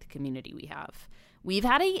proud of like the community we have. We've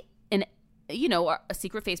had a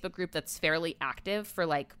secret Facebook group that's fairly active for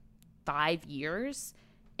like 5 years.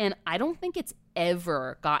 And I don't think it's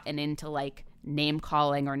ever gotten into like name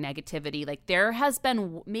calling or negativity. Like there has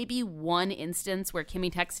been maybe one instance where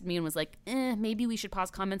Kimmy texted me and was like, maybe we should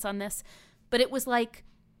pause comments on this. But it was like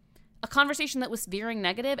a conversation that was veering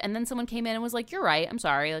negative. And then someone came in and was like, you're right. I'm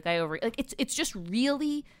sorry. Like it's just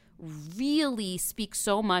really, really speaks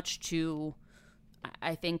so much to,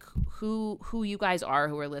 I think who you guys are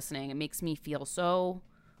who are listening. It makes me feel so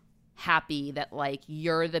happy that like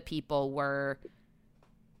you're the people we're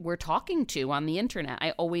talking to on the internet.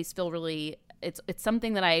 I always feel really it's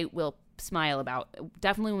something that I will smile about.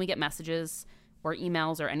 Definitely when we get messages or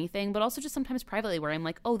emails or anything, but also just sometimes privately where I'm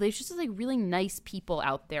like, oh, there's just like really nice people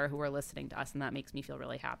out there who are listening to us, and that makes me feel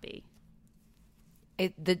really happy.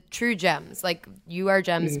 The true gems, like you are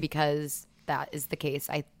gems because that is the case.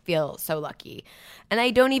 I feel so lucky. And I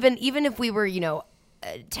don't even if we were,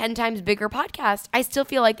 10 times bigger podcast, I still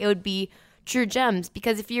feel like it would be true gems,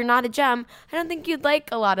 because if you're not a gem, I don't think you'd like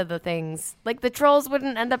a lot of the things. Like the trolls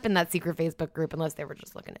wouldn't end up in that secret Facebook group unless they were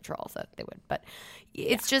just looking at trolls. That they would. But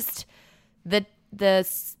it's just the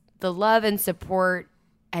love and support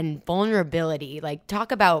and vulnerability. Like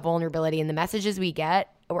talk about vulnerability and the messages we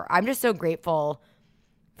get. Or I'm just so grateful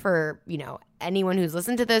for, anyone who's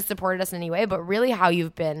listened to this, supported us in any way, but really how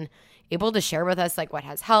you've been able to share with us like what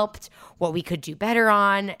has helped, what we could do better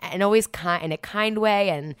on, and always in a kind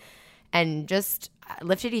way, and just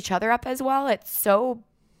lifted each other up as well. It's so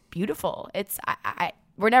beautiful. It's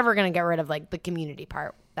we're never gonna get rid of like the community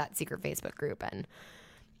part, that secret Facebook group, and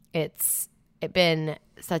it's been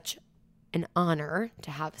such an honor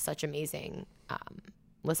to have such amazing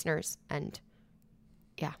listeners, and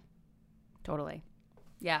yeah, totally.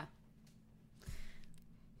 Yeah.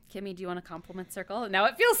 Kimmy, do you want a compliment circle? Now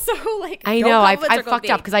it feels so like I know I fucked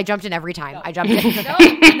up because I jumped in every time. No. I jumped in. No,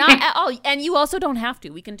 not at all. And you also don't have to.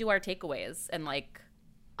 We can do our takeaways and like.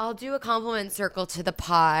 I'll do a compliment circle to the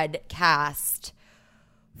podcast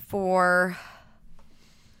for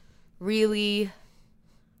really.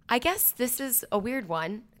 I guess this is a weird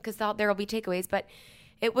one because there will be takeaways, but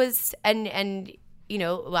it was and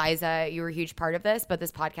Liza, you were a huge part of this, but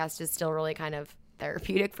this podcast is still really kind of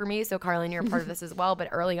therapeutic for me. So Carlin, you're a part of this as well. But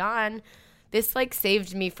early on, this like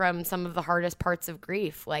saved me from some of the hardest parts of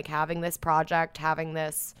grief, like having this project, having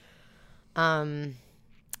this new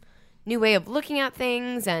way of looking at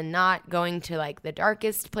things and not going to like the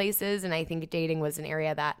darkest places. And I think dating was an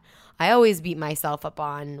area that I always beat myself up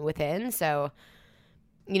on within. So,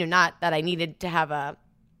 not that I needed to have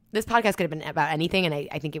this podcast could have been about anything. And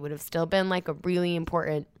I think it would have still been like a really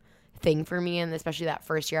important thing for me, and especially that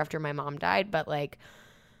first year after my mom died. But like,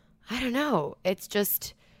 I don't know, it's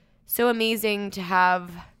just so amazing to have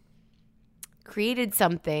created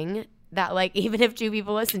something that like, even if 2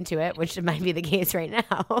 people listen to it, which might be the case right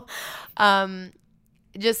now,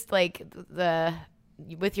 just like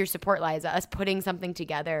with your support, Liza, us putting something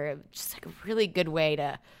together, just like a really good way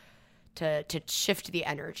to shift the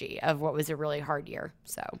energy of what was a really hard year.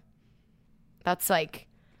 So that's like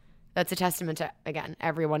that's a testament to, again,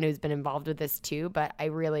 everyone who's been involved with this too. But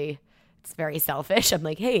it's very selfish. I'm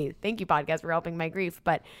like, hey, thank you, podcast, for helping my grief.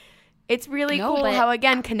 But it's really cool how,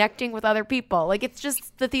 again, connecting with other people. Like, it's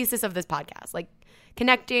just the thesis of this podcast. Like,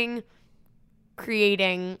 connecting,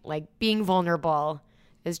 creating, like, being vulnerable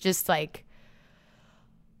is just, like,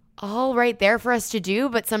 all right there for us to do.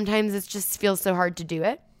 But sometimes it just feels so hard to do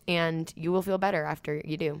it. And you will feel better after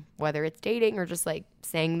you do. Whether it's dating or just, like,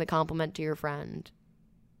 saying the compliment to your friend,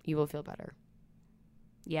 you will feel better.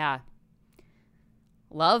 Yeah.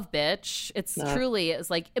 Love, bitch. It's truly, it's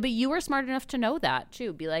like, but you were smart enough to know that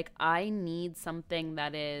too. Be like, I need something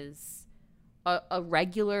that is a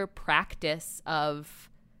regular practice of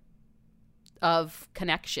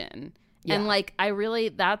connection. Yeah. And like, I really,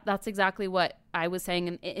 that's exactly what I was saying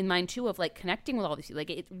in mine too, of like connecting with all these people. Like,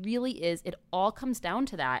 it really is, it all comes down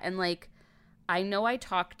to that. And like, I know I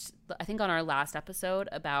talked, I think on our last episode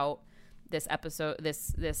about this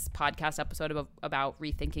podcast episode about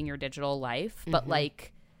rethinking your digital life. But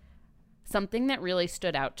like, something that really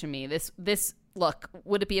stood out to me, this look,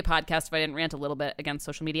 would it be a podcast if I didn't rant a little bit against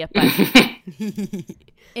social media? But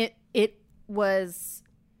it was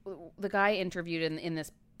the guy interviewed in this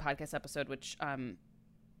podcast episode, which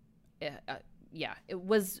it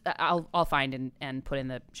was, I'll find and put in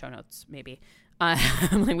the show notes maybe.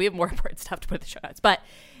 Like, we have more important stuff to put in the show notes, but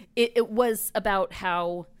it was about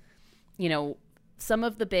how, you know, some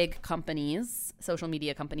of the big companies, social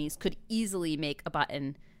media companies, could easily make a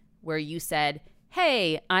button where you said,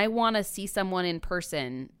 hey, I want to see someone in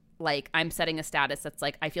person. Like, I'm setting a status that's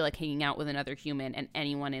like, I feel like hanging out with another human, and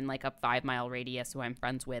anyone in like a 5-mile radius who I'm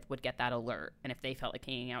friends with would get that alert. And if they felt like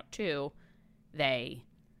hanging out too, they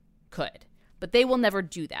could. But they will never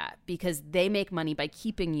do that because they make money by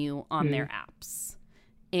keeping you on their apps.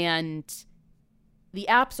 And the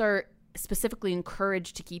apps are specifically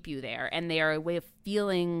encouraged to keep you there, and they are a way of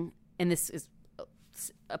feeling, and this is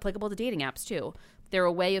applicable to dating apps too, they're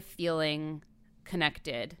a way of feeling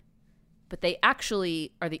connected, but they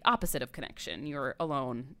actually are the opposite of connection. You're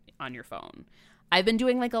alone on your phone. I've been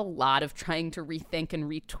doing like a lot of trying to rethink and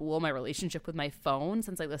retool my relationship with my phone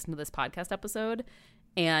since I listened to this podcast episode,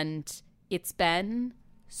 and it's been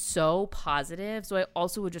so positive. So I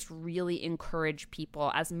also would just really encourage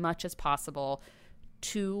people as much as possible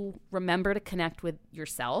to remember to connect with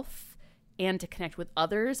yourself and to connect with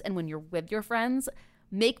others. And when you're with your friends,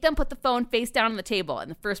 make them put the phone face down on the table, and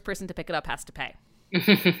the first person to pick it up has to pay.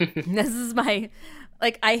 This is my,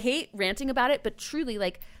 like, I hate ranting about it, but truly,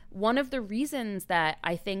 like, one of the reasons that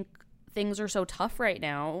I think things are so tough right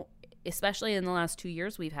now, especially in the last 2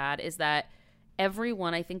 years we've had, is that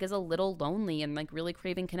everyone, I think, is a little lonely and like really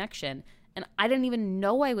craving connection. And I didn't even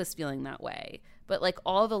know I was feeling that way. But like,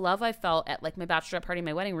 all the love I felt at like my bachelorette party,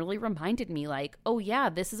 my wedding, really reminded me like, oh yeah,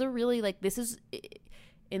 this is a really, like, this is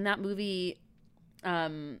in that movie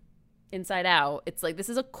Inside Out. It's like, this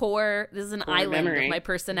is an island memory of my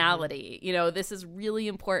personality. You know, this is really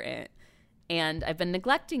important. And I've been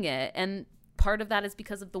neglecting it. And part of that is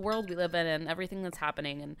because of the world we live in and everything that's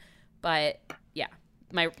happening. But yeah.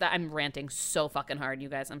 I'm ranting so fucking hard, you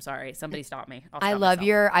guys. I'm sorry. Somebody stop me. I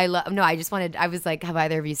was like, have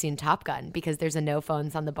either of you seen Top Gun? Because there's a no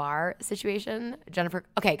phones on the bar situation. Jennifer.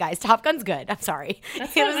 Okay, guys, Top Gun's good. I'm sorry.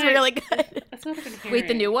 It was really good. That's what I've been hearing. Wait,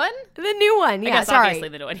 the new one? The new one. Yeah, sorry. Obviously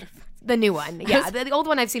the new one. The new one. Yeah. The old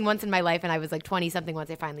one I've seen once in my life, and I was like 20-something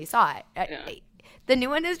once I finally saw it. Yeah. The new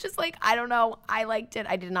one is just like, I don't know. I liked it.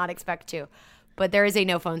 I did not expect to. But there is a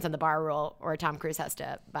no phones on the bar rule, or Tom Cruise has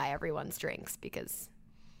to buy everyone's drinks because...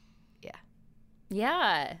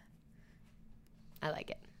 Yeah. I like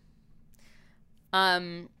it.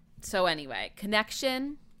 So anyway,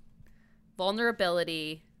 connection,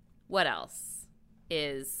 vulnerability, what else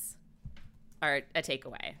is a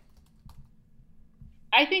takeaway?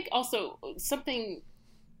 I think also something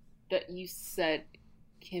that you said,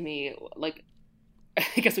 Kimmy, like,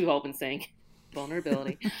 I guess we've all been saying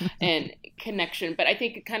vulnerability and connection, but I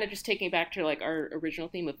think kind of just taking it back to like our original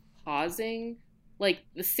theme of pausing, like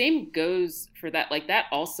the same goes for that. Like, that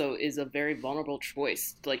also is a very vulnerable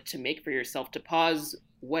choice, like, to make for yourself, to pause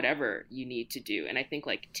whatever you need to do. And I think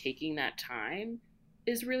like taking that time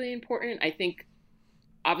is really important. I think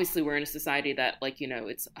obviously we're in a society that, like, you know,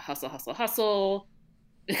 it's hustle, hustle, hustle.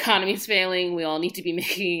 The economy's failing. We all need to be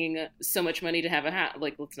making so much money to have a house.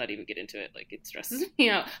 Like, let's not even get into it. Like, it stresses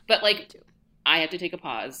me out. But like, I have to take a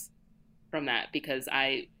pause from that because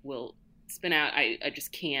I will spin out. I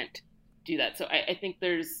just can't do that. So I think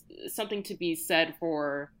there's something to be said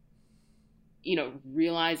for, you know,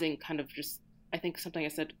 realizing kind of just, I think something I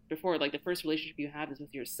said before, like the first relationship you have is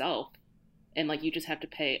with yourself. And like, you just have to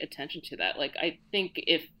pay attention to that. Like, I think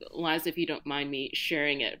if Liza, if you don't mind me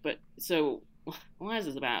sharing it, but so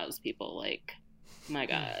Liza's vows, people, like, my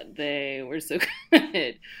God, they were so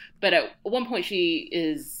good. But at one point she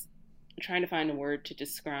is trying to find a word to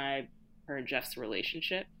describe her and Jeff's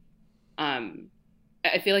relationship.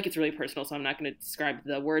 I feel like it's really personal, so I'm not going to describe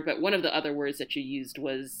the word, but one of the other words that you used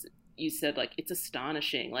was, you said, like, it's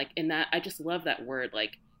astonishing. Like, in that, I just love that word.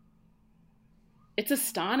 Like, it's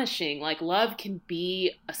astonishing. Like, love can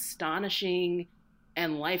be astonishing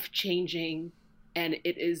and life-changing, and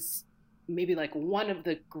it is maybe like one of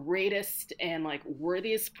the greatest and like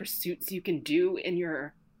worthiest pursuits you can do in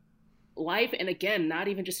your life. And again, not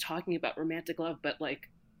even just talking about romantic love, but like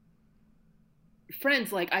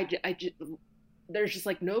friends. Like, I there's just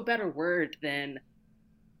like no better word than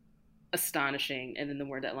astonishing, and then the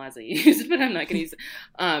word that Liza used, but I'm not going to use it.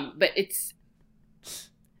 But it's,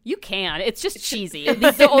 you can. It's just cheesy.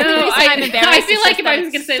 The only reason I'm embarrassed. I feel like if I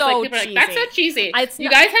was going to say so it's like, that's so cheesy. You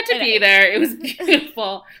not, guys had to be there. It was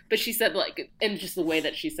beautiful. But she said, like, and just the way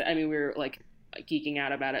that she said, I mean, we were like geeking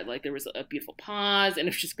out about it. Like, there was a beautiful pause, and it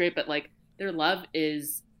was just great. But like, their love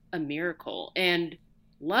is a miracle, and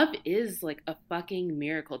love is like a fucking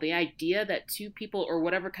miracle. The idea that two people, or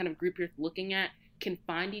whatever kind of group you're looking at, can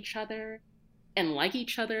find each other and like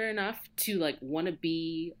each other enough to like want to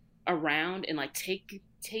be around and like take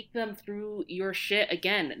them through your shit.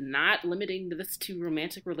 Again, not limiting this to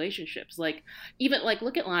romantic relationships. Like, even like,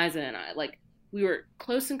 look at Liza and I. Like, we were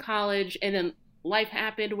close in college, and then life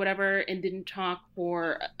happened, whatever, and didn't talk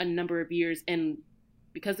for a number of years, and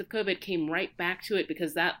because of COVID came right back to it,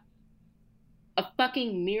 because that a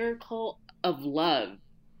fucking miracle of love.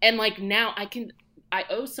 And like, now I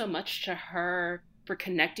owe so much to her for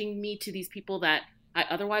connecting me to these people that I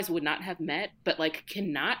otherwise would not have met, but like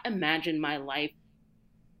cannot imagine my life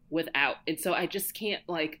without. And so I just can't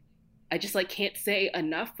can't say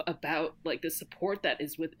enough about like the support that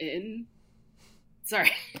is within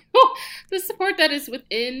the support that is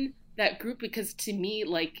within that group, because to me,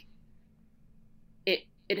 like,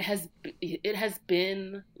 it has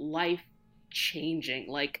been life changing.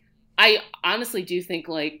 Like, I honestly do think,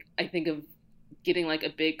 like, I think of getting like a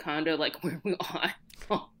big condo, like where we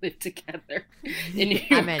all live together in New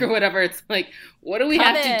York or whatever. It's like, what do we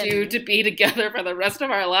have to do to be together for the rest of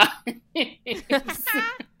our lives?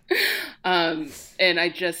 And I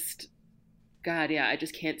just, God, yeah, I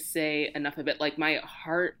just can't say enough of it. Like, my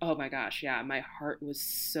heart, oh my gosh, yeah, my heart was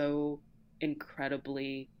so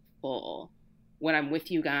incredibly full when I'm with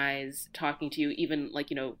you guys, talking to you, even like,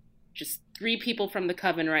 you know, just 3 people from the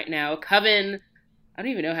Coven right now. Coven, I don't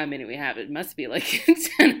even know how many we have. It must be like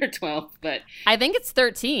 10 or 12, but I think it's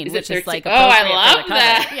 13, is which 13? Is like, oh, I love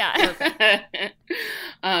that.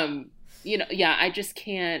 Yeah. You know, yeah, I just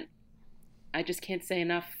can't say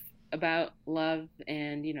enough about love,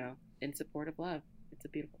 and, you know, in support of love. It's a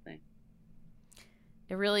beautiful thing.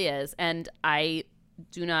 It really is. And I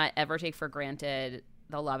do not ever take for granted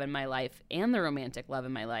the love in my life and the romantic love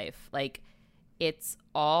in my life. Like, it's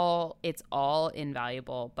all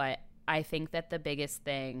invaluable. But I think that the biggest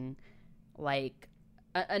thing, like,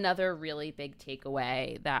 another really big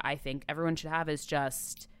takeaway that I think everyone should have is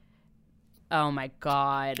just, oh my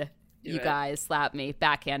God, you guys slap me,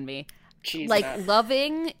 backhand me. Jesus. Like,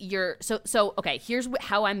 loving your so okay, here's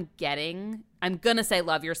how I'm gonna say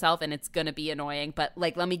love yourself, and it's gonna be annoying, but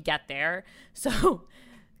like, let me get there. So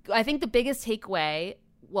I think the biggest takeaway,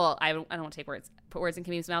 well, I don't want to put words in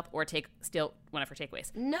Camille's mouth, or steal one of her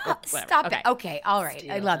takeaways. No, stop it. Okay, all right.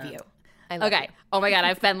 I love you. Okay. Oh my God,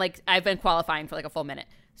 I've been qualifying for like a full minute.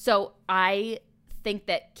 So I think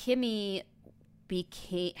that Kimmy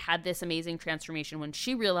had this amazing transformation when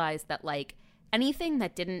she realized that, like, anything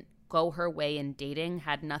that didn't go her way in dating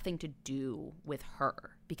had nothing to do with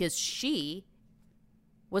her, because she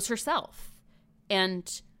was herself,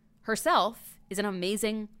 and herself is an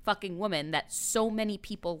amazing fucking woman that so many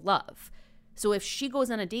people love. So if she goes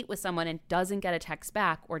on a date with someone and doesn't get a text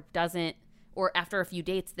back, or after a few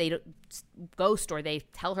dates they ghost, or they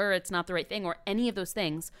tell her it's not the right thing, or any of those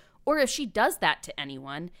things, or if she does that to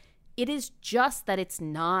anyone, it is just that it's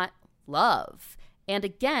not love. And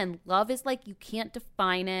again, love is like, you can't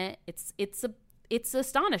define it. It's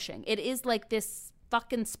astonishing. It is like this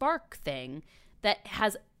fucking spark thing that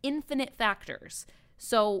has infinite factors.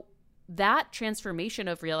 So that transformation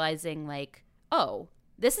of realizing, like, oh,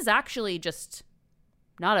 this is actually just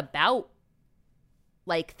not about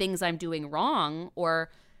like things I'm doing wrong, or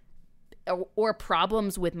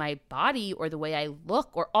problems with my body, or the way I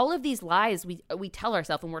look, or all of these lies we tell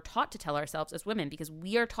ourselves, and we're taught to tell ourselves as women, because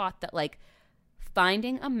we are taught that, like,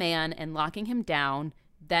 finding a man and locking him down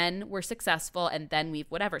then we're successful, and then we've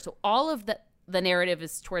whatever. So all of the narrative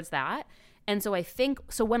is towards that. And so I think,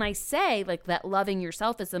 so when I say like that loving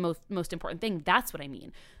yourself is the most important thing, that's what I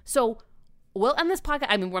mean. So we'll end this podcast.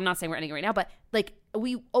 I mean, I'm not saying we're ending it right now, but like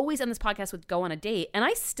we always end this podcast with go on a date. And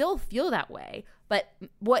I still feel that way. But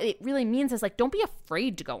what it really means is like, don't be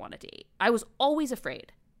afraid to go on a date. I was always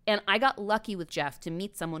afraid. And I got lucky with Jeff to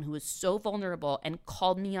meet someone who was so vulnerable and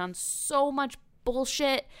called me on so much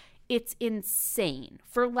bullshit. It's insane.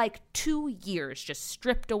 For like 2 years, just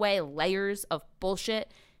stripped away layers of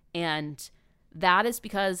bullshit. And that is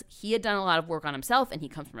because he had done a lot of work on himself, and he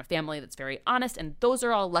comes from a family that's very honest, and those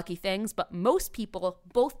are all lucky things. But most people,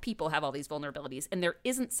 both people have all these vulnerabilities, and there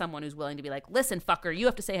isn't someone who's willing to be like, listen, fucker, you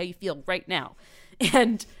have to say how you feel right now.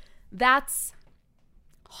 And that's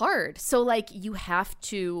hard. So like you have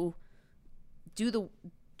to do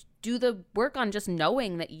the work on just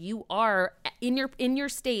knowing that you are in your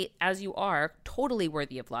state as you are totally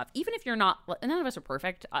worthy of love. Even if you're not, none of us are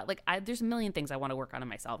perfect. There's a million things I want to work on in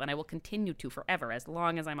myself, and I will continue to forever as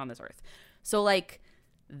long as I'm on this earth. So like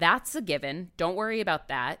that's a given. Don't worry about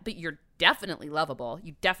that. But you're definitely lovable.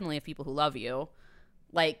 You definitely have people who love you.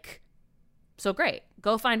 Like, so great.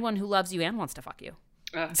 Go find one who loves you and wants to fuck you.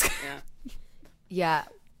 Yeah. Yeah.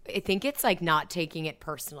 I think it's like not taking it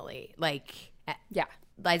personally. Like, Yeah.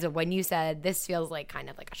 Liza, when you said, this feels like kind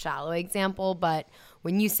of like a shallow example, but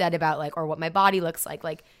when you said about like, or what my body looks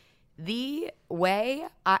like the way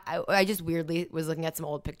I just weirdly was looking at some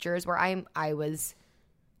old pictures where I was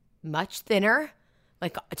much thinner,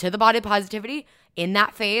 like to the body positivity in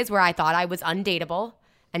that phase where I thought I was undateable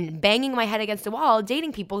and banging my head against the wall,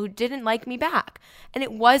 dating people who didn't like me back. And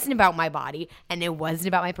it wasn't about my body, and it wasn't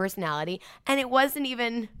about my personality, and it wasn't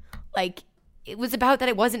even like, it was about that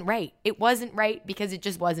it wasn't right. It wasn't right because it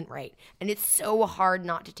just wasn't right. And it's so hard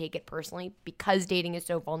not to take it personally because dating is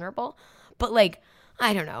so vulnerable. But like,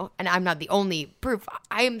 I don't know. And I'm not the only proof.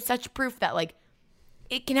 I am such proof that like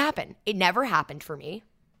it can happen. It never happened for me.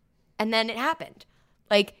 And then it happened.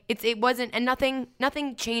 Like it wasn't, and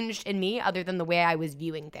nothing changed in me other than the way I was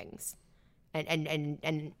viewing things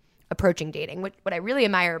and approaching dating. What I really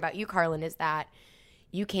admire about you, Carlin, is that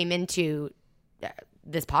you came into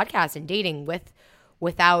this podcast and dating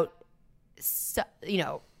without, you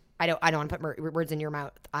know, I don't want to put words in your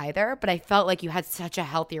mouth either, but I felt like you had such a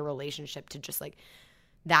healthier relationship to just like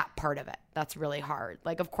that part of it. That's really hard.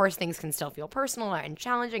 Like, of course, things can still feel personal and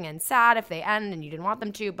challenging and sad if they end and you didn't want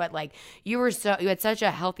them to, but like you had such a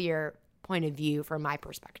healthier point of view from my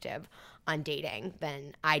perspective on dating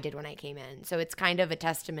than I did when I came in. So it's kind of a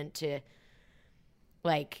testament to,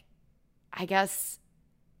 like, I guess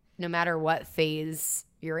no matter what phase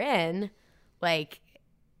you're in, like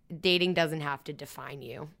dating doesn't have to define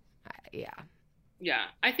you. Yeah.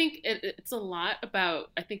 I think it's a lot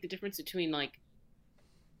about, I think the difference between like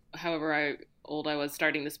however old I was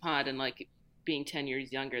starting this pod and like being 10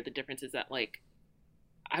 years younger, the difference is that like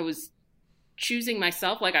I was choosing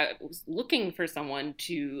myself, like I was looking for someone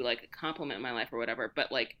to like compliment my life or whatever,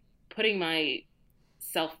 but like putting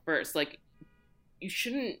myself first. Like you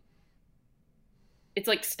shouldn't, it's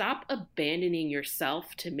like stop abandoning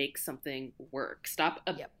yourself to make something work. Stop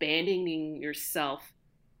abandoning yourself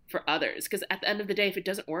for others, because at the end of the day, if it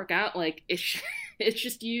doesn't work out, like it's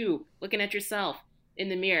just you looking at yourself in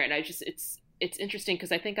the mirror. And it's interesting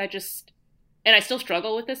because I think and I still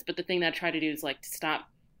struggle with this, but the thing that I try to do is like to stop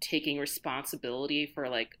taking responsibility for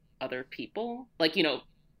like other people, like, you know,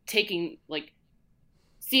 taking like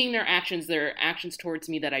seeing their actions towards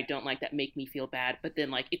me that I don't like, that make me feel bad, but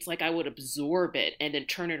then like it's like I would absorb it and then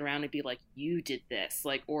turn it around and be like, you did this,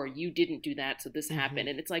 like, or you didn't do that, so this happened.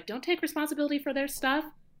 And it's like, don't take responsibility for their stuff,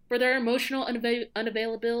 for their emotional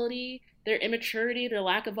unavailability, their immaturity, their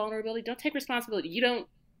lack of vulnerability. Don't take responsibility. You don't,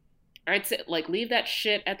 I'd say, like, leave that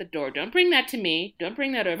shit at the door. Don't bring that to me. Don't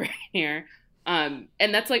bring that over here. And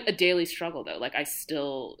that's like a daily struggle though. Like I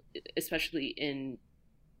still, especially in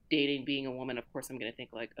dating, being a woman, of course I'm going to think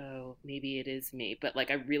like, oh, maybe it is me. But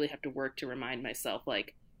like, I really have to work to remind myself,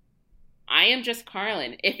 like, I am just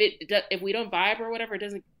Carlin. If we don't vibe or whatever,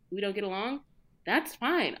 we don't get along, that's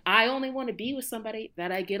fine. I only want to be with somebody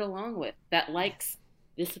that I get along with, that likes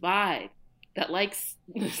this vibe, that likes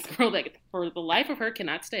this girl that for the life of her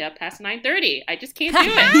cannot stay up past 9:30. I just can't do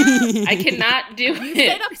it. I cannot do it. You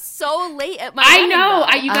stayed up so late at my I know.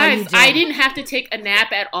 wedding, You guys, I didn't have to take a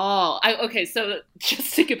nap at all. Okay, so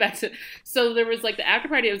just to get back to, so there was like the after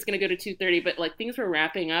party I was going to go to 2:30, but like things were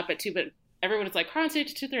wrapping up at 2, but everyone was like, Carlin, stay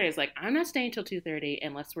to 2:30. I was like, I'm not staying till 2:30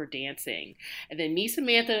 unless we're dancing. And then me,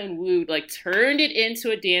 Samantha, and Woo like turned it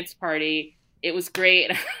into a dance party. It was great.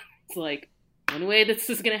 And I was like, one way this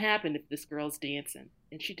is going to happen if this girl's dancing.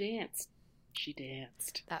 And she danced. She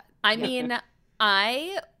danced. I mean,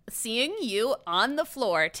 seeing you on the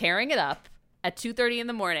floor tearing it up at 2:30 in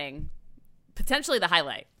the morning, potentially the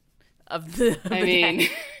highlight of the day.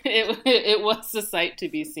 it was a sight to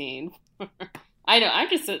be seen. I know. I'm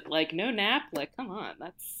just like, no nap. Like, come on,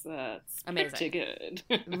 that's amazing. Pretty good.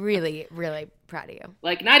 Really, really proud of you.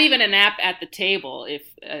 Like, not even a nap at the table. If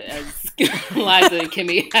as Liza and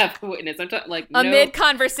Kimmy have witnessed, I'm talking like mid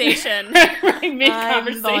conversation. Right, mid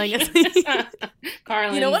conversation.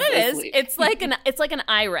 Carlin's you know what it asleep. Is? It's like an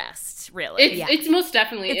eye rest. Really, it's most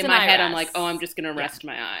definitely in my head. Rest. I'm like, oh, I'm just gonna rest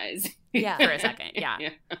my eyes. Yeah, for a second. Yeah.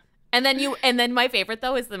 And then my favorite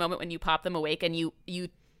though is the moment when you pop them awake and you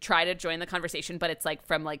try to join the conversation, but it's like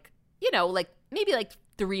from like, you know, like maybe like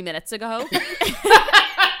 3 minutes ago.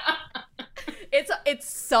 It's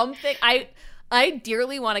something I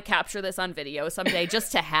dearly want to capture this on video someday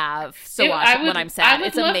just to have watch it when I'm sad.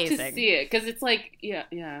 It's amazing. I would love to see it because it's like yeah,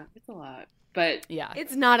 it's a lot. But yeah,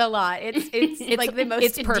 it's not a lot. It's like the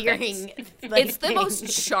most endearing. Like, it's the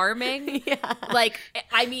most charming. Yeah. Like,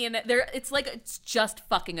 I mean, it's just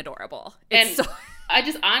fucking adorable. It's so. I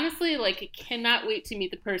just honestly like cannot wait to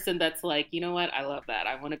meet the person that's like, you know what, I love that.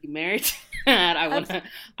 I want to be married to that. I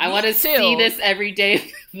want to see this every day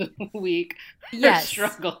of the week. Yes.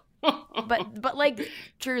 Struggle. but like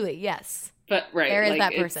truly, yes. But right, there is like,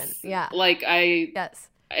 that person. Yeah. Like yes.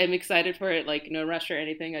 I'm excited for it. Like no rush or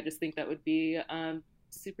anything. I just think that would be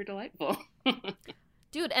super delightful.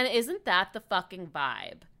 Dude, and isn't that the fucking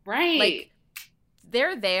vibe? Right. Like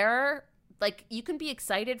they're there. Like, you can be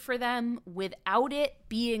excited for them without it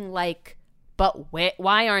being like, but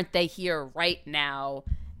why aren't they here right now?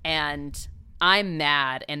 And I'm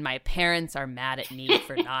mad, and my parents are mad at me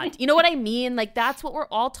for not. You know what I mean? Like, that's what we're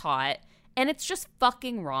all taught, and it's just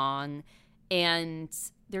fucking wrong. And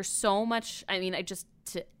there's so much, I mean,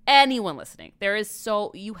 to anyone listening,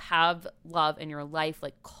 you have love in your life,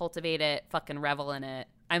 like, cultivate it, fucking revel in it.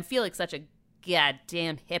 I feel like such a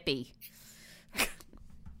goddamn hippie.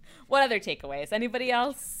 What other takeaways? Anybody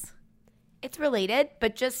else? It's related,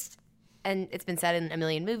 but and it's been said in a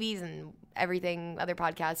million movies and everything, other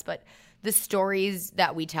podcasts, but the stories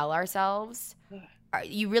that we tell ourselves,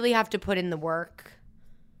 you really have to put in the work,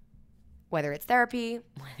 whether it's therapy,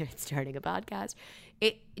 whether it's starting a podcast.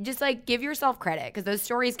 It just like give yourself credit because those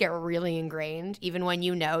stories get really ingrained, even when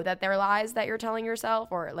you know that they're lies that you're telling yourself,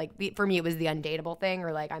 or like for me, it was the undateable thing,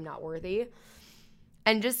 or like I'm not worthy.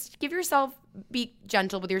 And just be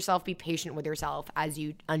gentle with yourself, be patient with yourself as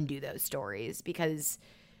you undo those stories because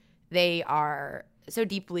they are so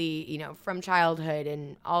deeply, you know, from childhood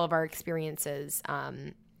and all of our experiences.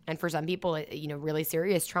 And for some people, you know, really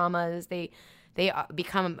serious traumas, they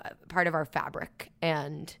become part of our fabric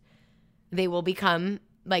and they will become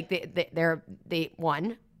like they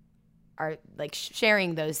are like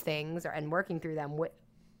sharing those things and working through them.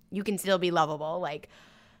 You can still be lovable, like.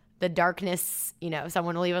 The darkness, you know,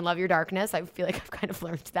 someone will even love your darkness. I feel like I've kind of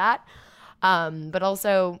learned that. But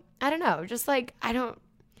also, I don't know, just like,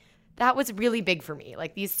 that was really big for me.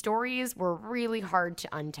 Like these stories were really hard to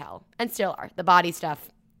untell and still are. The body stuff,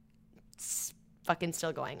 it's fucking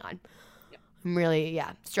still going on. Yeah. I'm really,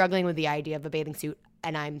 struggling with the idea of a bathing suit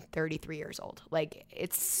and I'm 33 years old. Like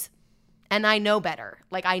and I know better.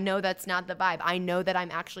 Like I know that's not the vibe. I know that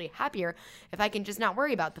I'm actually happier if I can just not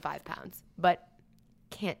worry about the 5 pounds, but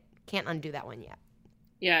can't undo that one yet.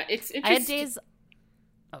 Yeah, it's interesting. I had days.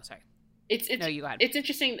 Oh, sorry. No, you go ahead. It's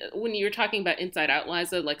interesting when you were talking about Inside Out,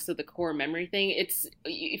 Liza. Like, so the core memory thing. It's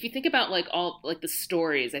if you think about like all like the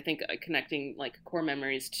stories. I think connecting like core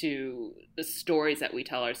memories to the stories that we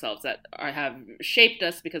tell ourselves that have shaped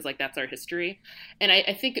us because like that's our history. And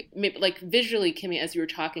I think maybe, like visually, Kimmy, as you were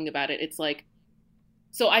talking about it, it's like.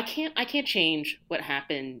 So I can't change what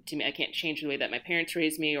happened to me. I can't change the way that my parents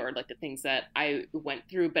raised me or like the things that I went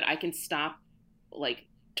through, but I can stop like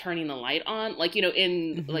turning the light on. Like, you know,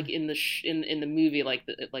 in like in the movie, like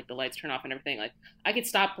the lights turn off and everything. Like I could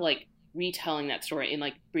stop like retelling that story and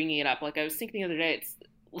like bringing it up. Like I was thinking the other day, it's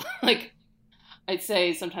like I'd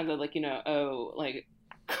say sometimes I'd like, you know, oh, like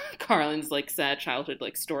Carlin's like sad childhood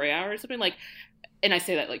like story hour or something like, and I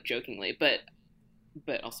say that like jokingly, but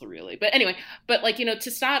also really. But anyway, but like, you know,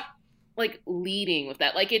 to stop like leading with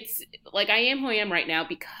that, like it's like I am who I am right now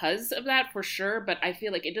because of that for sure. But I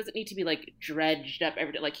feel like it doesn't need to be like dredged up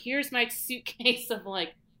every day. Like here's my suitcase of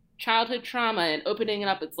like childhood trauma and opening it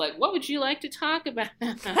up. It's like, what would you like to talk about?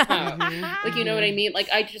 Like, you know what I mean? Like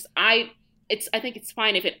I think it's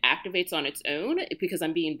fine if it activates on its own because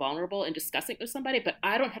I'm being vulnerable and discussing it with somebody, but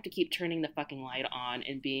I don't have to keep turning the fucking light on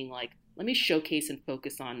and being like, let me showcase and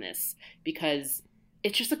focus on this because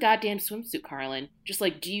it's just a goddamn swimsuit, Carlin. Just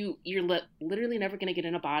like, you're literally never going to get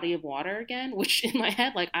in a body of water again, which in my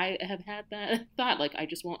head, like, I have had that thought, like, I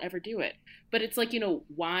just won't ever do it. But it's like,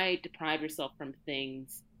 why deprive yourself from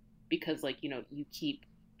things because, like, you keep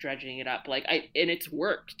dredging it up. Like, and it's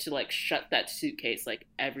work to, like, shut that suitcase, like,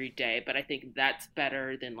 every day. But I think that's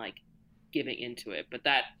better than, like, giving into it. But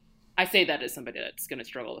I say that as somebody that's going to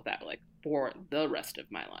struggle with that, like, for the rest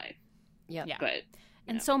of my life. Yep. Yeah. But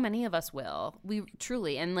and so many of us will. We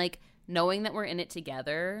truly, and like knowing that we're in it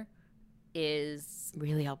together is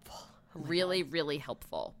really helpful. Really, really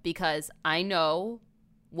helpful because I know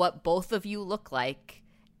what both of you look like,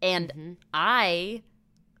 and I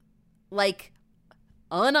like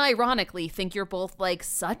unironically think you're both like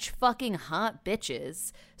such fucking hot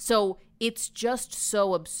bitches. So it's just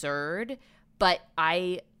so absurd. But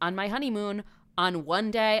on my honeymoon, on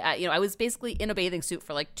one day, I was basically in a bathing suit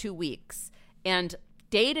for like 2 weeks. And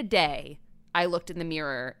day to day, I looked in the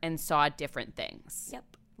mirror and saw different things.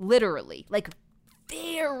 Yep. Literally. Like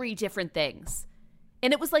very different things.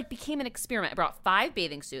 And it was like became an experiment. I brought 5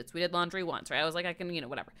 bathing suits. We did laundry once, right? I was like, I can,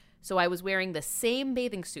 whatever. So I was wearing the same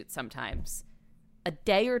bathing suit sometimes. A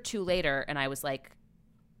day or 2 later, and I was like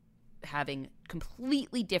having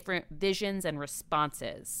completely different visions and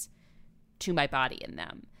responses to my body in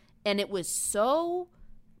them. And it was so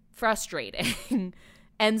frustrating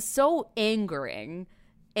and so angering.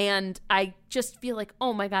 And I just feel like,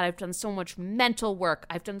 oh my God, I've done so much mental work.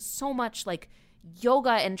 I've done so much like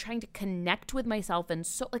yoga and trying to connect with myself. And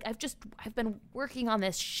so like, I've been working on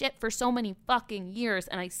this shit for so many fucking years.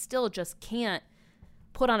 And I still just can't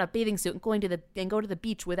put on a bathing suit and go to the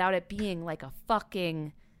beach without it being like a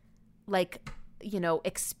fucking like,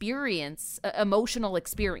 experience, emotional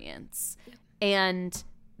experience. And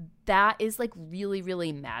that is like really,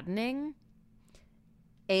 really maddening.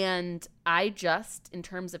 And I just, in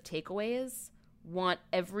terms of takeaways, want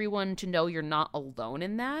everyone to know you're not alone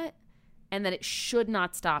in that and that it should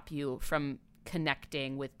not stop you from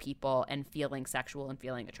connecting with people and feeling sexual and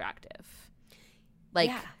feeling attractive.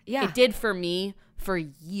 Like, it did for me for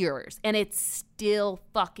years, and it still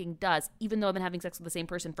fucking does. Even though I've been having sex with the same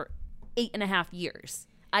person for 8.5 years,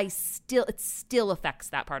 it still affects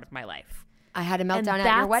that part of my life. I had a meltdown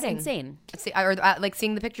at your wedding. That's insane. Like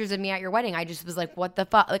seeing the pictures of me at your wedding, I just was like, "What the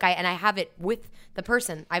fuck?" Like I have it with the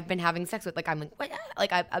person I've been having sex with. Like I'm like, what?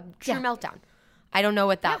 Like a true meltdown. I don't know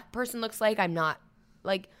what that person looks like. I'm not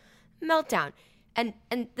like meltdown. And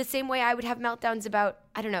the same way I would have meltdowns about,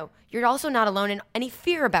 I don't know. You're also not alone in any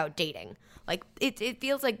fear about dating. Like it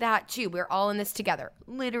feels like that too. We're all in this together.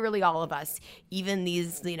 Literally all of us, even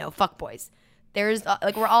these fuckboys. There's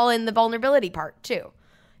like we're all in the vulnerability part too.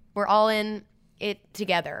 We're all in it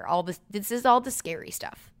together. This is all the scary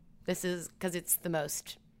stuff. This is because it's the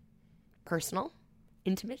most personal,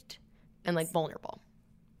 intimate, and like vulnerable.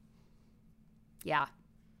 Yeah,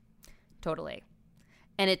 totally.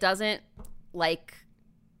 And it doesn't, like,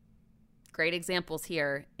 great examples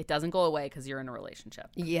here, it doesn't go away because you're in a relationship.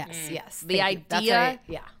 Yes. The idea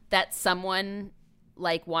that someone,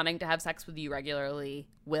 like, wanting to have sex with you regularly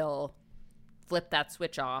will flip that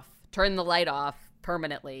switch off, turn the light off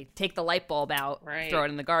permanently, take the light bulb out, throw it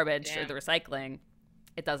in the garbage or the recycling.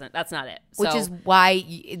 It doesn't. That's not it. Which is why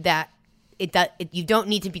you don't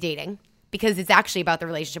need to be dating, because it's actually about the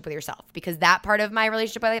relationship with yourself. Because that part of my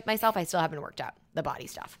relationship with myself, I still haven't worked out, the body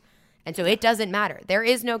stuff. And so it doesn't matter. There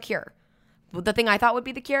is no cure. The thing I thought would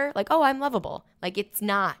be the cure, like, oh, I'm lovable. Like, it's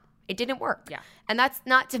not. It didn't work. Yeah. And that's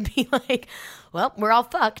not to be like, well, we're all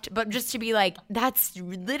fucked, but just to be like, that's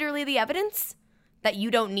literally the evidence that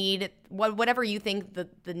you don't need whatever you think the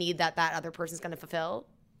need that other person's going to fulfill.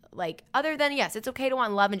 Like, other than, yes, it's okay to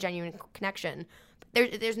want love and genuine connection.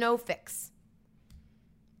 But there's no fix.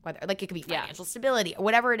 Whether, like, it could be financial stability or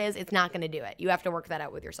whatever it is, it's not going to do it. You have to work that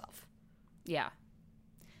out with yourself. Yeah.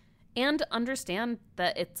 And understand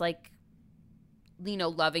that it's like,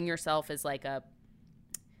 loving yourself is like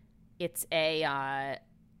it's a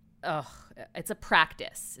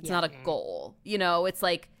practice. It's not a goal. It's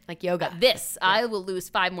like yoga. I will lose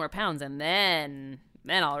 5 more pounds and then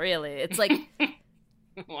I'll really, it's like,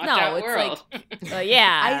 Watch out, world. Like,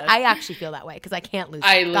 yeah. I actually feel that way because I can't lose.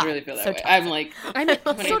 I literally feel that way. Toxic. I'm like, I know,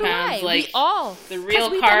 20 so do pounds, I. like, we all. The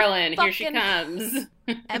real Carlin, here she comes.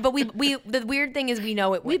 But we the weird thing is we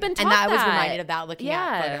know it. We've been taught and I was that. reminded of that looking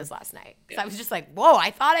at photos last night. So I was just like, whoa!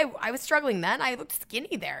 I thought I was struggling then. I looked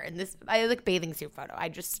skinny there in this. I look bathing suit photo. I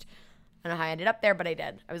don't know how I ended up there, but I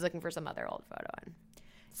did. I was looking for some other old photo, and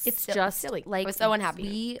it's just silly. Like, I was so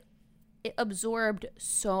unhappy. It absorbed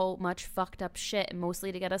so much fucked up shit,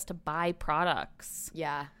 mostly to get us to buy products.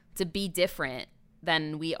 Yeah. To be different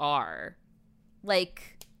than we are.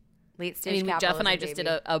 Like Late I stage mean, Jeff and I just did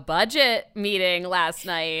a budget meeting last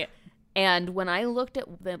night, and when I looked at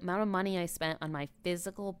the amount of money I spent on my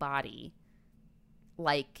physical body,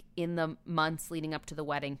 like in the months leading up to the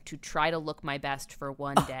wedding, to try to look my best for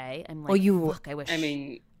one day, I'm like, fuck, I wish. I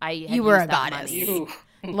mean, I had you were used a that goddess. money.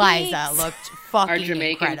 Liza looked fucking our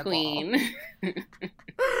Jamaican incredible. queen.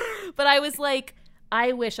 But I was like,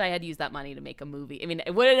 I wish I had used that money to make a movie. I mean,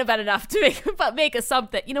 it wouldn't have been enough to make a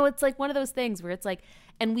something. You know, it's like one of those things where it's like,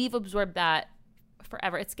 and we've absorbed that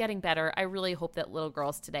forever. It's getting better. I really hope that little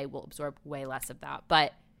girls today will absorb way less of that.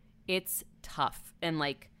 But it's tough. And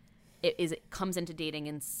like, it comes into dating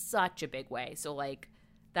in such a big way. So like,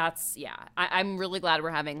 that's, yeah. I'm really glad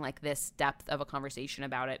we're having like this depth of a conversation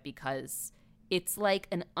about it, because it's like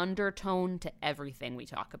an undertone to everything we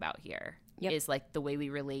talk about here. Yep. Is like the way we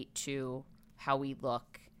relate to how we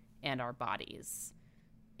look and our bodies.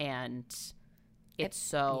 And it's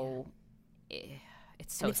so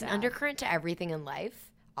it's so And it's sad. an undercurrent to everything in life,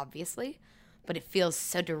 obviously, but it feels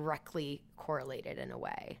so directly correlated in a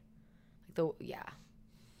way.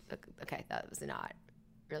 Okay, that was not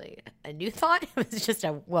really a new thought. It was just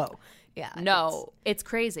a whoa. Yeah. No, it's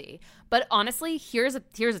crazy. But honestly, here's a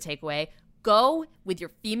takeaway. Go with your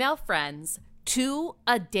female friends to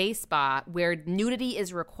a day spa where nudity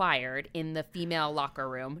is required in the female locker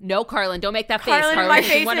room. No, Carlin, don't make that face. Carlin, my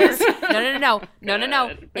face is- No. God,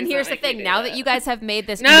 And please here's don't the make me thing. do Now that. that you guys have made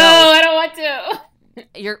this, No, I don't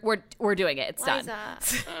want to. we're doing it. It's done. Liza.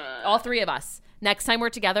 All three of us. Next time we're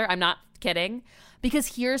together, I'm not kidding.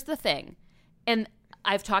 Because here's the thing. And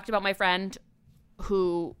I've talked about my friend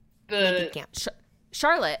who The Camp.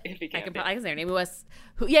 Charlotte, Hippie I camp, can yeah. say her name. It was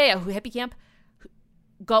who hippie camp.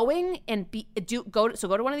 Going and go to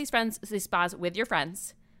one of these spas with your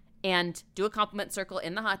friends, and do a compliment circle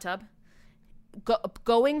in the hot tub.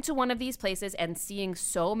 Going to one of these places and seeing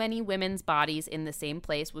so many women's bodies in the same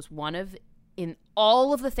place was in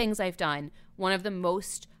all of the things I've done, one of the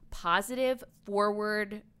most positive,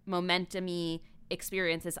 forward, momentum-y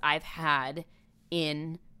experiences I've had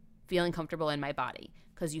in feeling comfortable in my body.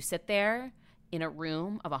 Because you sit there in a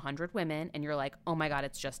room of 100 women and you're like, oh my God,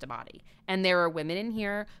 it's just a body. And there are women in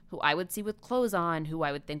here who I would see with clothes on, who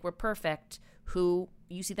I would think were perfect, who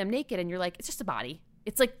you see them naked and you're like, it's just a body.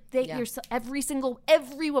 It's like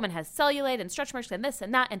every woman has cellulite and stretch marks and this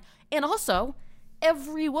and that. And also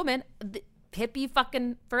every woman, hippie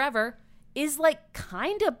fucking forever, is like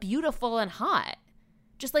kind of beautiful and hot.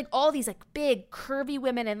 Just like all these like big curvy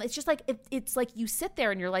women, and it's just like it's like you sit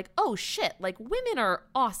there and you're like, oh shit, like women are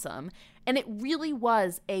awesome. And it really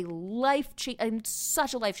was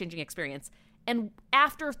such a life-changing experience. And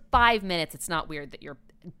after 5 minutes, it's not weird that you're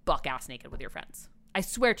buck ass naked with your friends. I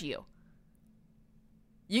swear to you.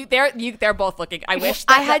 They're both looking. I wish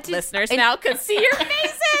that listeners now could see your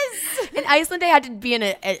faces. In Iceland, I had to be in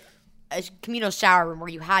a communal shower room where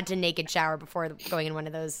you had to naked shower before going in one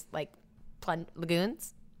of those like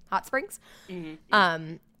lagoons, hot springs.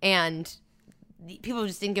 Mm-hmm. And people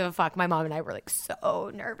just didn't give a fuck. My mom and I were like so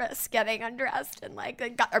nervous getting undressed and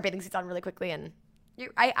like got our bathing suits on really quickly. And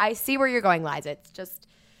I see where you're going, Liza. It's just,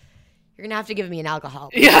 you're going to have to give me an alcohol.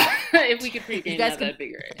 Yeah, if we could pregame that, that'd be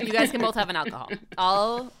great. You guys can both have an alcohol.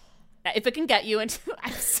 If it can get you into, I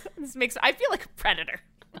feel like a predator.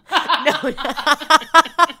 No.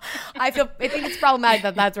 I think it's problematic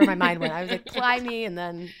that that's where my mind went. I was like, ply me, and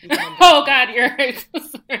then Oh God, you're right.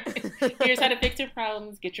 Here's how to fix your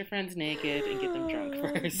problems: get your friends naked and get them drunk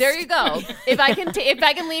first. There you go. If I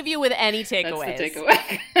can leave you with any takeaways, That's the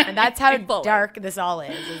takeaway. and that's how Bullet. dark this all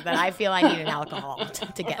is that I feel I need an alcohol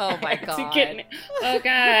to get Oh my there. God. To get oh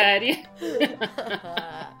God.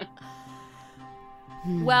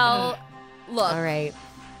 Well, look. All right.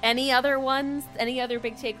 Any other ones? Any other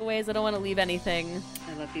big takeaways? I don't want to leave anything.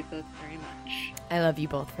 I love you both very much. I love you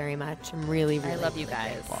both very much. I'm really, really, I love you really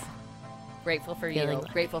guys. grateful. Grateful for Feeling you.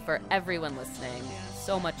 lucky. Grateful for everyone listening.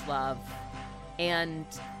 So much love. And,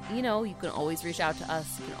 you can always reach out to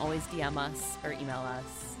us. You can always DM us or email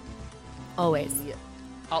us. Always.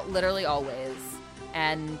 Literally always.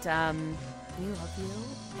 And we love you.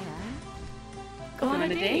 And Go on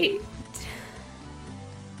a date.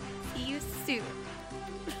 See you soon.